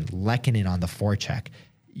man, Lehkonen on the forecheck.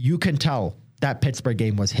 You can tell that Pittsburgh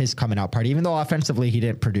game was his coming out party. Even though offensively he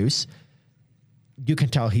didn't produce, you can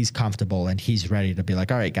tell he's comfortable and he's ready to be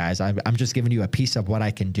like, all right, guys, I'm just giving you a piece of what I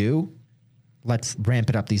can do. Let's ramp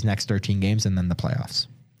it up these next 13 games and then the playoffs.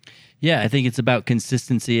 Yeah, I think it's about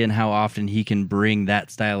consistency and how often he can bring that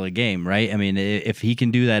style of game, right? I mean, if he can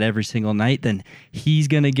do that every single night, then he's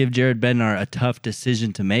going to give Jared Bednar a tough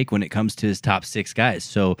decision to make when it comes to his top six guys.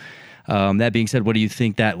 So that being said, what do you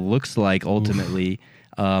think that looks like ultimately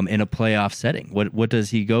in a playoff setting? What does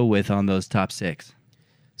he go with on those top six?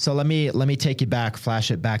 So let me take you back, flash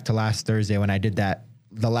it back to last Thursday when I did that.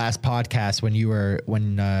 The last podcast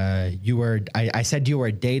I said you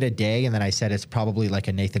were day to day, and then I said it's probably like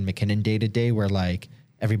a Nathan McKinnon day to day where like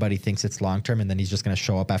everybody thinks it's long term and then he's just going to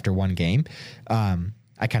show up after one game.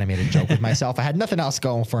 I kind of made a joke with myself. I had nothing else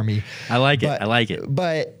going for me. I like it.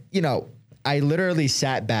 But you know, I literally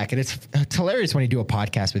sat back, and it's hilarious when you do a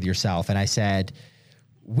podcast with yourself. And I said,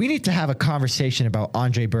 we need to have a conversation about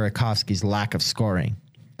Andre Burakovsky's lack of scoring.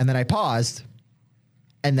 And then I paused.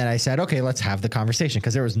 And then I said, okay, let's have the conversation,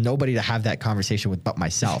 because there was nobody to have that conversation with but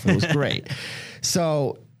myself. It was great.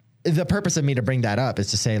 So the purpose of me to bring that up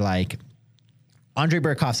is to say, like, Andre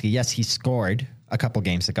Burakovsky, yes, he scored a couple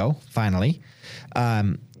games ago, finally.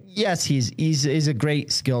 Yes, he's a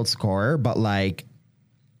great skilled scorer, but like,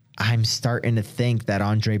 I'm starting to think that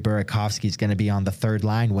Andre Burakovsky is going to be on the third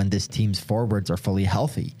line when this team's forwards are fully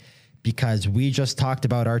healthy, because we just talked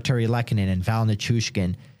about Arturi Lehkonen and Val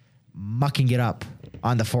Nichushkin mucking it up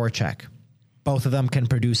on the forecheck. Both of them can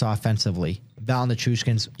produce offensively. Val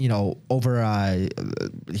Nichushkin's,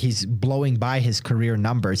 he's blowing by his career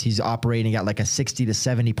numbers. He's operating at like a 60 to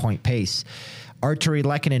 70 point pace. Arturi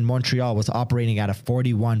Lehkonen in Montreal was operating at a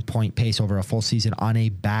 41 point pace over a full season on a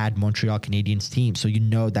bad Montreal Canadiens team. So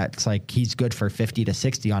that's like he's good for 50 to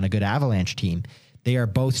 60 on a good Avalanche team. They are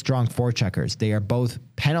both strong forecheckers. They are both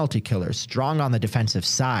penalty killers, strong on the defensive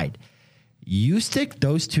side. You stick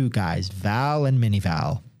those two guys, Val and Mini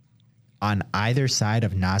Val, on either side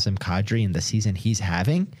of Nazem Kadri in the season he's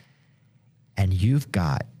having, and you've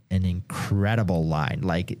got an incredible line.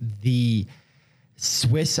 Like the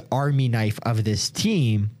Swiss Army knife of this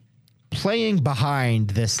team playing behind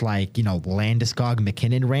this Landeskog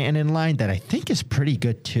McKinnon Rantanen line that I think is pretty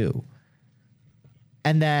good too.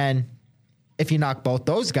 And then if you knock both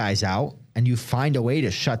those guys out and you find a way to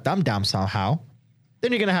shut them down somehow,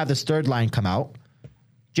 then you're going to have this third line come out.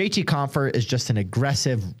 JT Compher is just an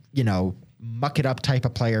aggressive, muck it up type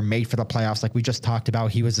of player made for the playoffs. Like we just talked about,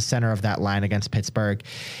 he was the center of that line against Pittsburgh.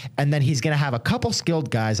 And then he's going to have a couple skilled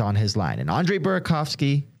guys on his line, and Andre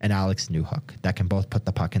Burakovsky and Alex Newhook that can both put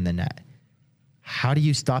the puck in the net. How do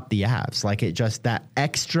you stop the Avs? Like that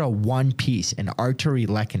extra one piece in Arturi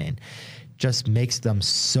Lehkonen just makes them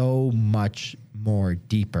so much more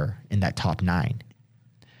deeper in that top nine.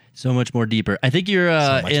 So much more deeper. I think you're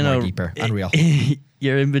deeper. Unreal.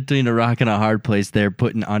 You're in between a rock and a hard place there,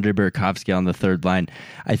 putting Andre Burakovsky on the third line.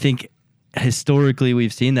 I think historically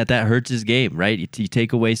we've seen that hurts his game, right? You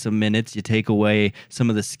take away some minutes, you take away some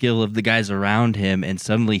of the skill of the guys around him, and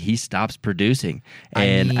suddenly he stops producing.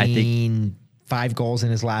 And I think 5 goals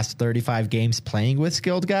in his last 35 games playing with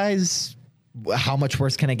skilled guys. How much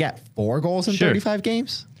worse can it get? 4 goals in 35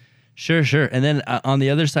 games? Sure. And then on the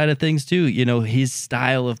other side of things too, his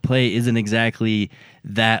style of play isn't exactly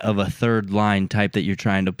that of a third line type that you're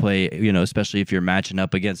trying to play, especially if you're matching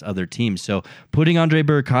up against other teams. So putting Andre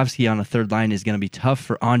Burakovsky on a third line is going to be tough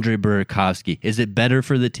for Andre Burakovsky. Is it better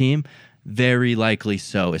for the team? Very likely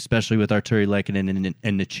so, especially with Arturi Lehkonen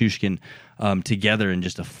and Nichushkin together in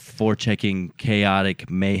just a forechecking chaotic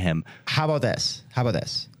mayhem. How about this?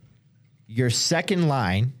 Your second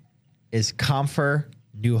line is Comfer,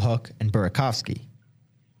 Newhook, and Burakovsky.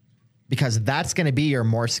 Because that's going to be your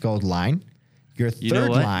more skilled line. Your third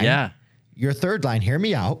line, Your third line, hear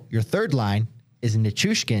me out. Your third line is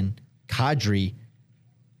Nichushkin, Kadri,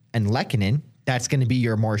 and Lehkonen. That's going to be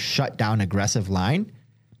your more shut down aggressive line.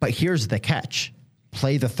 But here's the catch.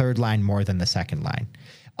 Play the third line more than the second line.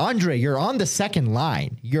 Andre, you're on the second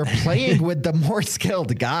line. You're playing with the more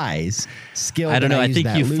skilled guys. I don't know. I think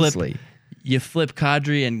you flip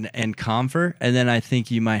Kadri and Comfer, and then I think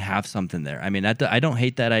you might have something there. I mean, I don't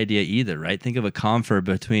hate that idea either, right? Think of a Comfer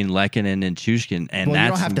between Lehkonen and Chushkin, and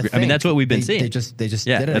that's what we've been seeing. They just did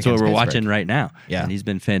it. That's what we're Pittsburgh. watching right now. Yeah, and he's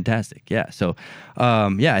been fantastic. Yeah, so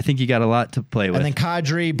I think you got a lot to play with. And then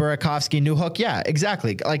Kadri, Burakovsky, Newhook. Yeah,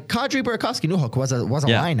 exactly. Like Kadri, Burakovsky, Newhook was a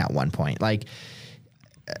line at one point. Like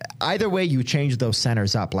either way, you change those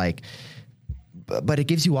centers up. Like. But it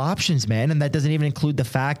gives you options, man. And that doesn't even include the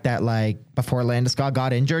fact that, like, before Landeskog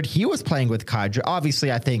got injured, he was playing with Kadri.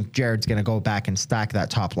 Obviously, I think Jared's going to go back and stack that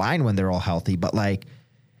top line when they're all healthy. But, like,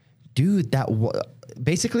 dude,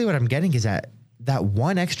 basically what I'm getting is that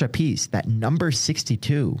one extra piece, that number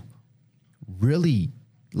 62, really,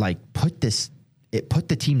 like, put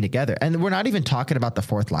the team together. And we're not even talking about the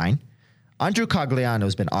fourth line. Andrew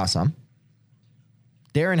Cogliano's been awesome.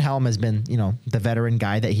 Darren Helm has been, the veteran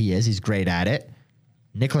guy that he is. He's great at it.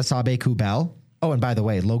 Nicolas Aube-Kubel. Oh, and by the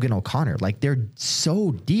way, Logan O'Connor. Like, they're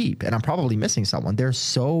so deep, and I'm probably missing someone. They're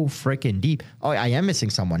so freaking deep. Oh, I am missing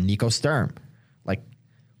someone. Nico Sturm. Like,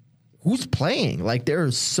 who's playing? Like,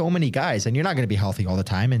 there's so many guys, and you're not going to be healthy all the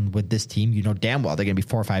time. And with this team, you know damn well they're going to be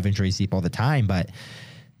 4 or 5 injuries deep all the time. But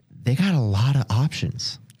they got a lot of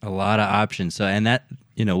options. So, and that,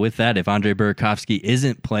 with that, if Andre Burakovsky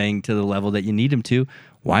isn't playing to the level that you need him to,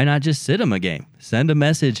 why not just sit him a game? Send a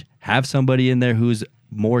message. Have somebody in there who's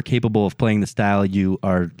more capable of playing the style you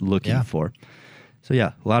are looking for. So,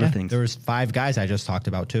 a lot of things. There was 5 guys I just talked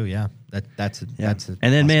about, too. Yeah, that's and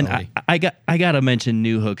then, man, I got to mention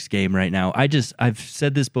Newhook's game right now. I've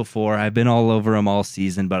said this before. I've been all over him all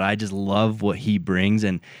season, but I just love what he brings,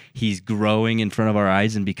 and he's growing in front of our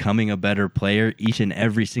eyes and becoming a better player each and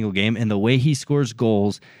every single game. And the way he scores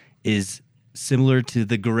goals is similar to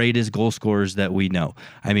the greatest goal scorers that we know.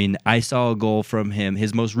 I mean, I saw a goal from him,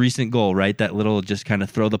 his most recent goal, right? That little just kind of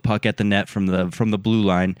throw the puck at the net from the blue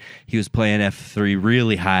line. He was playing F3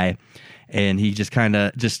 really high, and he just kind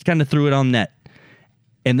of threw it on net.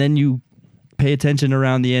 And then you pay attention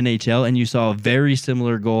around the NHL, and you saw a very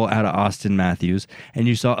similar goal out of Austin Matthews, and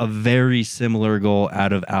you saw a very similar goal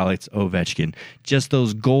out of Alex Ovechkin. Just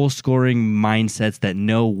those goal-scoring mindsets that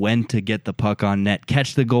know when to get the puck on net,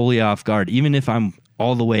 catch the goalie off guard. Even if I'm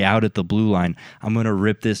all the way out at the blue line, I'm going to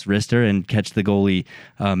rip this wrister and catch the goalie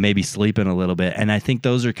maybe sleeping a little bit. And I think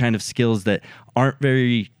those are kind of skills that aren't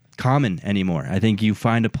very common anymore. I think you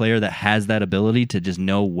find a player that has that ability to just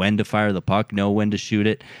know when to fire the puck, know when to shoot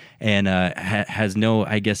it, and has no,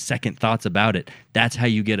 second thoughts about it. That's how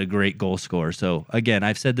you get a great goal scorer. So, again,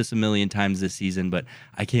 I've said this a million times this season, but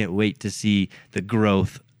I can't wait to see the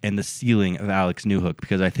growth and the ceiling of Alex Newhook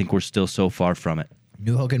because I think we're still so far from it.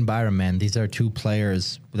 Newhook and Byram, man, these are 2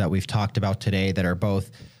 players that we've talked about today that are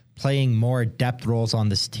both playing more depth roles on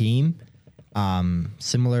this team.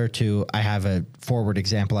 Similar to, I have a forward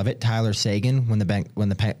example of it. Tyler Seguin, when the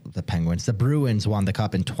Bruins won the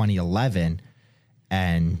Cup in 2011,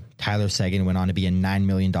 and Tyler Seguin went on to be a $9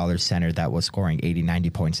 million center that was scoring 80, 90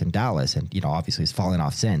 points in Dallas, and obviously he's fallen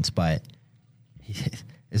off since. But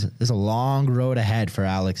there's a long road ahead for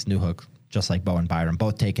Alex Newhook, just like Bowen Byram,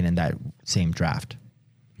 both taken in that same draft.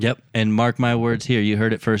 Yep, and mark my words here. You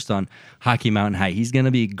heard it first on Hockey Mountain High. He's going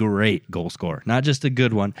to be a great goal scorer. Not just a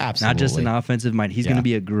good one. Absolutely. Not just an offensive mind. He's going to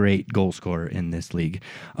be a great goal scorer in this league.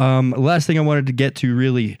 Last thing I wanted to get to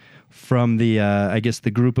really from the,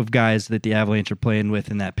 the group of guys that the Avalanche are playing with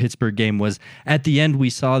in that Pittsburgh game was at the end we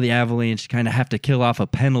saw the Avalanche kind of have to kill off a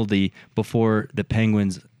penalty before the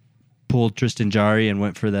Penguins pulled Tristan Jarry and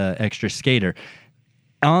went for the extra skater.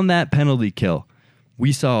 On that penalty kill,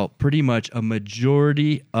 we saw pretty much a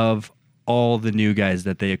majority of all the new guys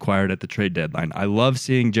that they acquired at the trade deadline. I love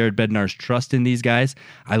seeing Jared Bednar's trust in these guys.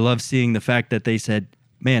 I love seeing the fact that they said,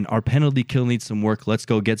 man, our penalty kill needs some work. Let's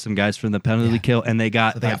go get some guys from the penalty kill. And they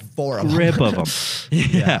got a 4 of grip of them.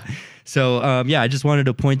 Yeah. So, I just wanted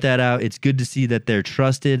to point that out. It's good to see that they're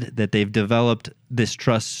trusted, that they've developed this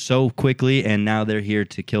trust so quickly, and now they're here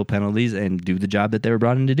to kill penalties and do the job that they were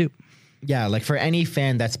brought in to do. Yeah, like for any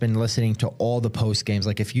fan that's been listening to all the post games,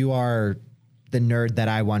 like if you are the nerd that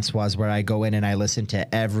I once was, where I go in and I listen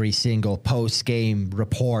to every single post-game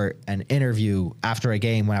report and interview after a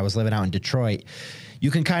game when I was living out in Detroit,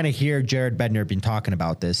 you can kind of hear Jared Bednar been talking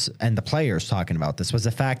about this, and the players talking about this, was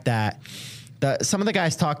the fact that some of the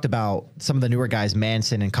guys talked about, some of the newer guys,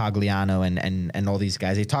 Manson and Cogliano and all these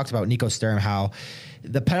guys, they talked about Nico Sturm, how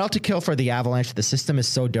the penalty kill for the Avalanche, the system is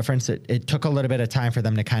so different. So it took a little bit of time for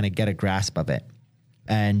them to kind of get a grasp of it.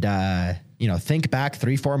 And, think back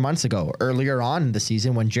 3-4 months ago, earlier on in the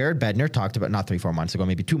season, when Jared Bednar talked about, not 3-4 months ago,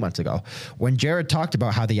 maybe 2 months ago, when Jared talked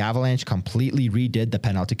about how the Avalanche completely redid the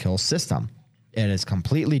penalty kill system. It is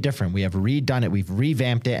completely different. We have redone it. We've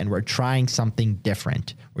revamped it, and we're trying something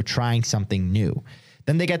different. We're trying something new.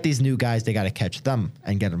 Then they get these new guys. They got to catch them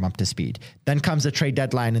and get them up to speed. Then comes the trade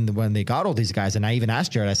deadline, and when they got all these guys, and I even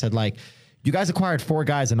asked Jared, I said, like, you guys acquired 4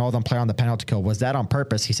 guys and all of them play on the penalty kill. Was that on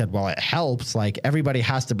purpose? He said, well, it helps. Like, everybody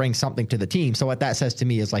has to bring something to the team. So what that says to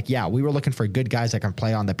me is like, yeah, we were looking for good guys that can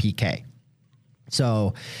play on the PK.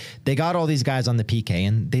 So they got all these guys on the PK,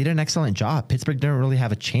 and they did an excellent job. Pittsburgh didn't really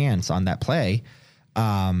have a chance on that play.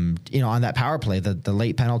 On that power play, the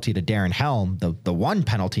late penalty to Darren Helm, the one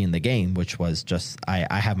penalty in the game, which was just,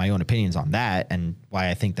 I have my own opinions on that and why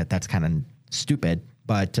I think that's kind of stupid.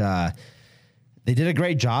 But they did a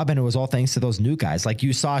great job, and it was all thanks to those new guys. Like,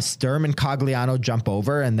 you saw Sturm and Cogliano jump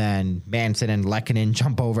over, and then Manson and Lehkonen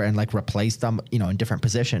jump over and like replace them, in different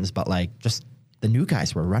positions. But like, just the new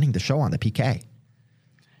guys were running the show on the PK.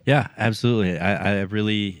 Yeah, absolutely. I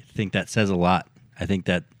really think that says a lot. I think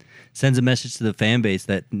that sends a message to the fan base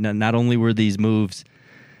that not only were these moves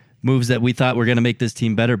that we thought were going to make this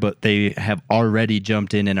team better, but they have already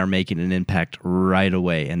jumped in and are making an impact right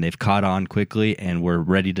away. And they've caught on quickly, and we're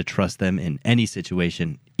ready to trust them in any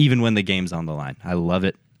situation, even when the game's on the line. I love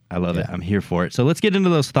it. I love it. I'm here for it. So let's get into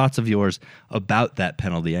those thoughts of yours about that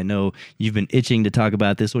penalty. I know you've been itching to talk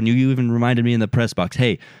about this one. You even reminded me in the press box,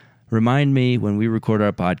 hey, remind me when we record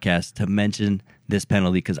our podcast to mention this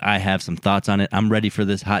penalty, because I have some thoughts on it. I'm ready for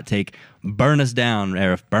this hot take. Burn us down,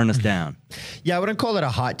 Arif. Burn us down. Yeah, I wouldn't call it a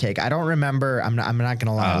hot take. I don't remember. I'm not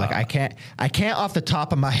gonna lie. I can't off the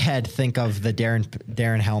top of my head think of the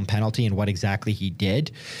Darren Helm penalty and what exactly he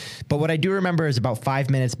did. But what I do remember is about 5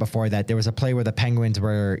 minutes before that, there was a play where the Penguins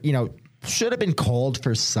were, should have been called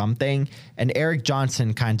for something, and Eric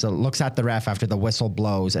Johnson kind of looks at the ref after the whistle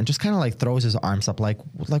blows and just kind of like throws his arms up like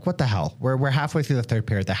what the hell? We're halfway through the third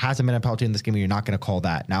period. There hasn't been a penalty in this game. You're not going to call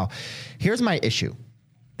that. Now, here's my issue.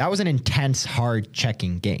 That was an intense, hard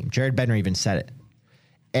checking game. Jared Bednar even said it.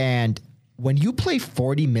 And when you play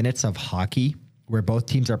 40 minutes of hockey where both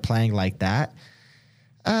teams are playing like that,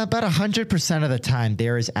 about 100% of the time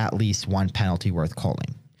there is at least one penalty worth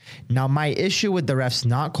calling. Now, my issue with the refs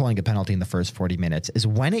not calling a penalty in the first 40 minutes is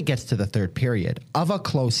when it gets to the third period of a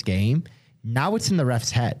close game, now it's in the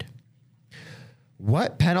ref's head.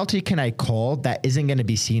 What penalty can I call that isn't going to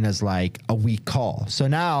be seen as like a weak call? So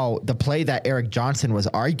now the play that Eric Johnson was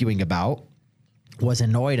arguing about, was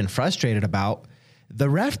annoyed and frustrated about, the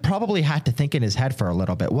ref probably had to think in his head for a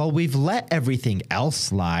little bit. Well, we've let everything else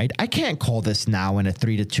slide. I can't call this now in a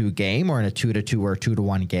 3-2 game or in a 2-2 or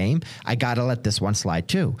 2-1 game. I got to let this one slide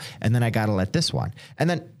too. And then I got to let this one. And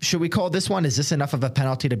then should we call this one? Is this enough of a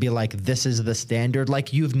penalty to be like, this is the standard?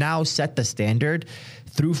 Like, you've now set the standard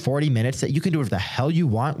through 40 minutes that you can do whatever the hell you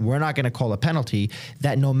want. We're not going to call a penalty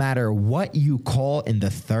that no matter what you call in the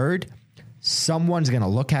third, someone's going to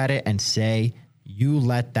look at it and say, you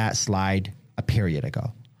let that slide a period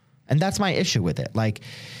ago. And that's my issue with it. Like,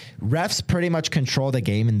 refs pretty much control the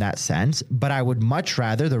game in that sense, but I would much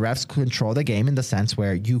rather the refs control the game in the sense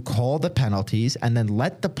where you call the penalties and then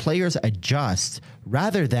let the players adjust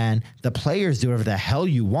rather than the players do whatever the hell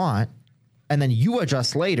you want and then you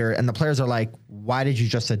adjust later and the players are like, why did you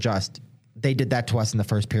just adjust? They did that to us in the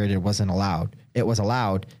first period. It wasn't allowed. It was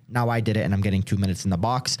allowed. Now I did it and I'm getting 2 minutes in the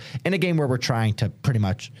box in a game where we're trying to pretty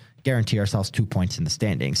much guarantee ourselves 2 points in the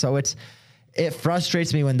standing. So it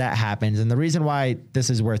frustrates me when that happens. And the reason why this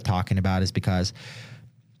is worth talking about is because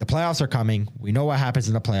the playoffs are coming. We know what happens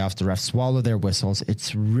in the playoffs. The refs swallow their whistles.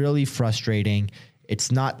 It's really frustrating.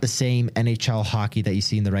 It's not the same NHL hockey that you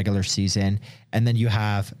see in the regular season. And then you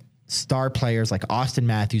have star players like Austin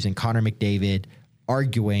Matthews and Connor McDavid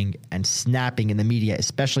arguing and snapping in the media,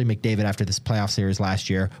 especially McDavid after this playoff series last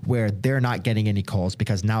year, where they're not getting any calls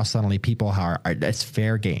because now suddenly people are it's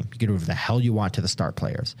fair game. You can do whatever the hell you want to the star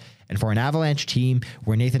players. And for an Avalanche team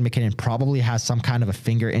where Nathan MacKinnon probably has some kind of a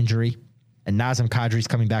finger injury, and Nazem Kadri's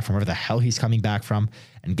coming back from wherever the hell he's coming back from,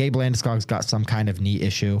 and Gabe Landeskog's got some kind of knee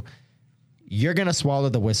issue, you're going to swallow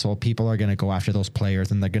the whistle. People are going to go after those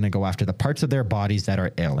players, and they're going to go after the parts of their bodies that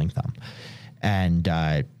are ailing them. And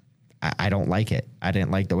I don't like it. I didn't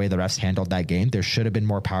like the way the refs handled that game. There should have been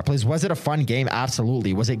more power plays. Was it a fun game?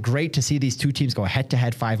 Absolutely. Was it great to see these two teams go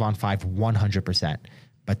head-to-head 5-on-5? 100%.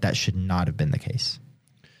 But that should not have been the case.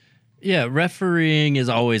 Yeah, refereeing is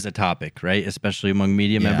always a topic, right? Especially among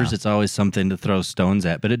media members. It's always something to throw stones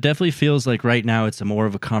at. But it definitely feels like right now it's more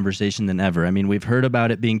of a conversation than ever. I mean, we've heard about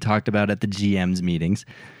it being talked about at the GM's meetings.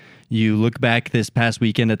 You look back this past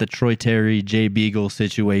weekend at the Troy Terry, Jay Beagle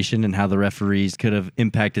situation and how the referees could have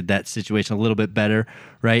impacted that situation a little bit better,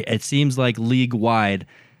 right? It seems like league-wide,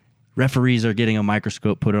 referees are getting a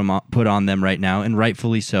microscope put on them right now, and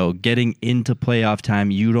rightfully so. Getting into playoff time,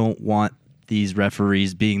 you don't want these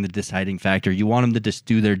referees being the deciding factor. You want them to just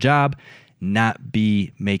do their job, not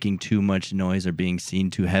be making too much noise or being seen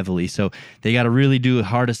too heavily. So they got to really do a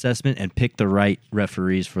hard assessment and pick the right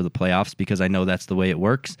referees for the playoffs, because I know that's the way it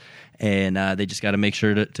works. And they just got to make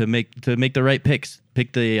sure to make the right picks.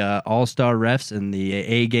 Pick the all-star refs and the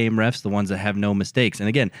A-game refs, the ones that have no mistakes. And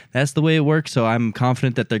again, that's the way it works, so I'm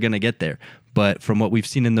confident that they're going to get there. But from what we've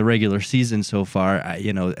seen in the regular season so far,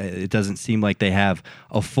 it doesn't seem like they have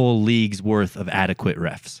a full league's worth of adequate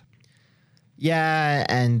refs. Yeah,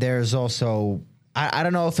 and there's also I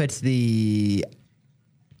don't know if it's the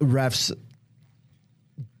refs,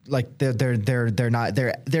 like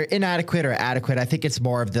they're inadequate or adequate. I think it's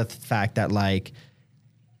more of the fact that like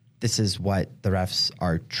this is what the refs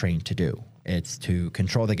are trained to do. It's to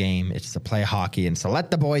control the game. It's to play hockey and to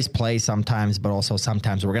let the boys play sometimes, but also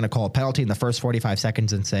sometimes we're going to call a penalty in the first 45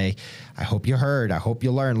 seconds and say, I hope you heard. I hope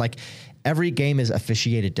you learned. Like every game is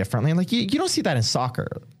officiated differently. And like you don't see that in soccer.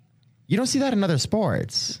 You don't see that in other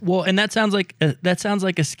sports. Well, and that sounds like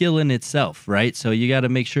a skill in itself, right? So you got to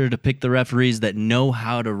make sure to pick the referees that know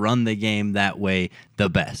how to run the game that way the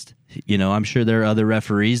best. I'm sure there are other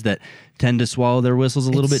referees that tend to swallow their whistles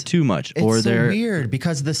a little bit too much. It's so weird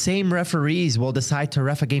because the same referees will decide to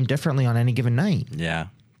ref a game differently on any given night. Yeah,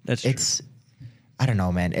 that's true. I don't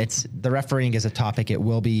know, man. The refereeing is a topic. It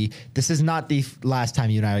will be. This is not the last time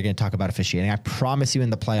you and I are going to talk about officiating. I promise you in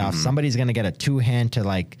the playoffs, somebody's going to get a two-hand to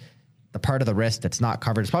like the part of the wrist that's not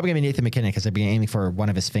covered. It's probably going to be Nathan McKinnon because they'll be aiming for one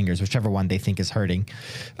of his fingers, whichever one they think is hurting.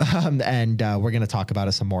 And we're going to talk about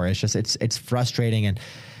it some more. It's just, it's frustrating. And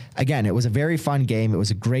again, it was a very fun game. It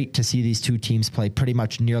was great to see these two teams play pretty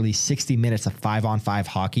much nearly 60 minutes of 5-on-5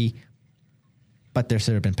 hockey. But there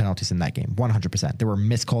should have been penalties in that game, 100%. There were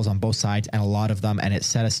missed calls on both sides, and a lot of them, and it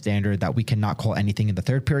set a standard that we cannot call anything in the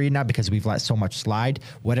third period now because we've let so much slide.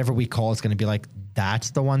 Whatever we call is going to be like,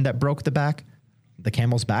 that's the one that broke the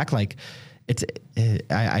camel's back. Like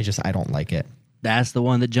I don't like it. That's the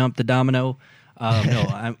one that jumped the domino.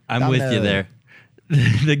 No, I'm with you there.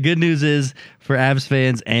 The good news is for Avs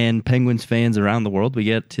fans and Penguins fans around the world, we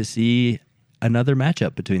get to see another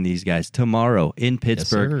matchup between these guys tomorrow in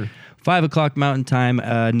Pittsburgh, 5:00 Mountain Time.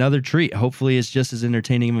 Another treat. Hopefully it's just as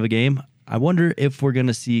entertaining of a game. I wonder if we're going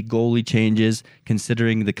to see goalie changes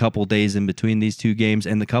considering the couple days in between these two games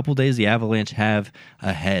and the couple days the Avalanche have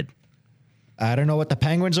ahead. I don't know what the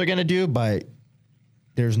Penguins are going to do, but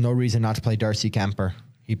there's no reason not to play Darcy Kemper.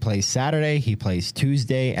 He plays Saturday, he plays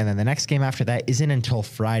Tuesday, and then the next game after that isn't until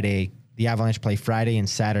Friday. The Avalanche play Friday and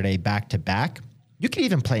Saturday back-to-back. You could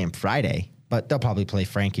even play him Friday, but they'll probably play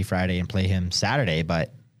Frankie Friday and play him Saturday,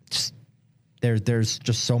 but there's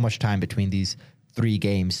just so much time between these three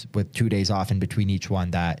games with 2 days off in between each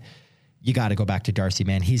one that you got to go back to Darcy,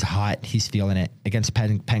 man. He's hot. He's feeling it. Against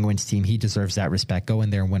Penguins team, he deserves that respect. Go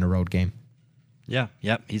in there and win a road game. Yeah,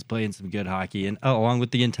 yep. He's playing some good hockey, and along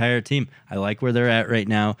with the entire team. I like where they're at right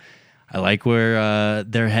now. I like where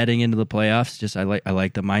they're heading into the playoffs. Just I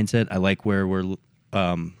like the mindset. I like where we're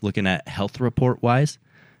looking at health report wise,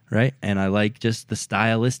 right? And I like just the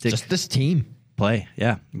stylistic, just this team play.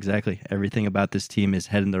 Yeah, exactly. Everything about this team is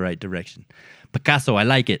heading the right direction. Picasso, I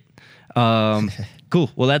like it. Cool.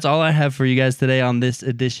 Well, that's all I have for you guys today on this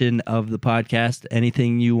edition of the podcast.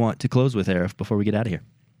 Anything you want to close with, Arif, before we get out of here?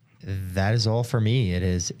 That is all for me. It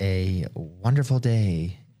is a wonderful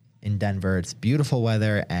day in Denver. It's beautiful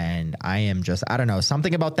weather, and I am just, I don't know,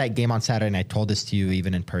 something about that game on Saturday, and I told this to you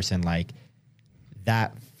even in person, like,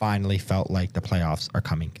 that finally felt like the playoffs are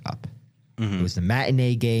coming up. Mm-hmm. It was the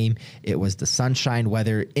matinee game. It was the sunshine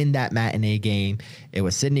weather in that matinee game. It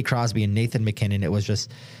was Sidney Crosby and Nathan McKinnon. It was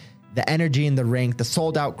just the energy in the rink, the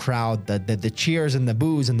sold-out crowd, the cheers and the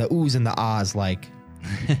boos and the oohs and the ahs, like,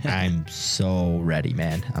 I'm so ready,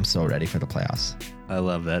 man. I'm so ready for the playoffs. I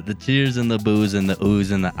love that. The cheers and the boos and the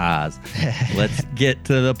oohs and the ahs. Let's get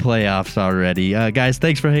to the playoffs already. Guys,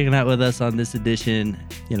 thanks for hanging out with us on this edition.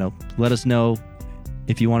 Let us know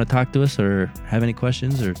if you want to talk to us or have any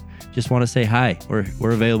questions or just want to say hi.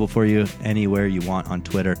 We're available for you anywhere you want on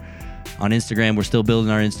Twitter. on Instagram. We're still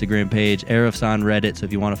building our Instagram page. Arif's on Reddit, so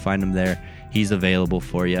if you want to find him there, he's available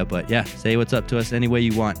for you. But yeah, say what's up to us any way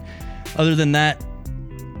you want. Other than that,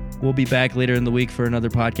 we'll be back later in the week for another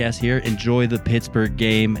podcast here. Enjoy the Pittsburgh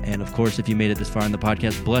game. And of course, if you made it this far in the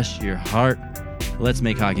podcast, bless your heart. Let's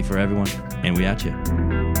make hockey for everyone. And we at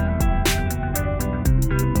you.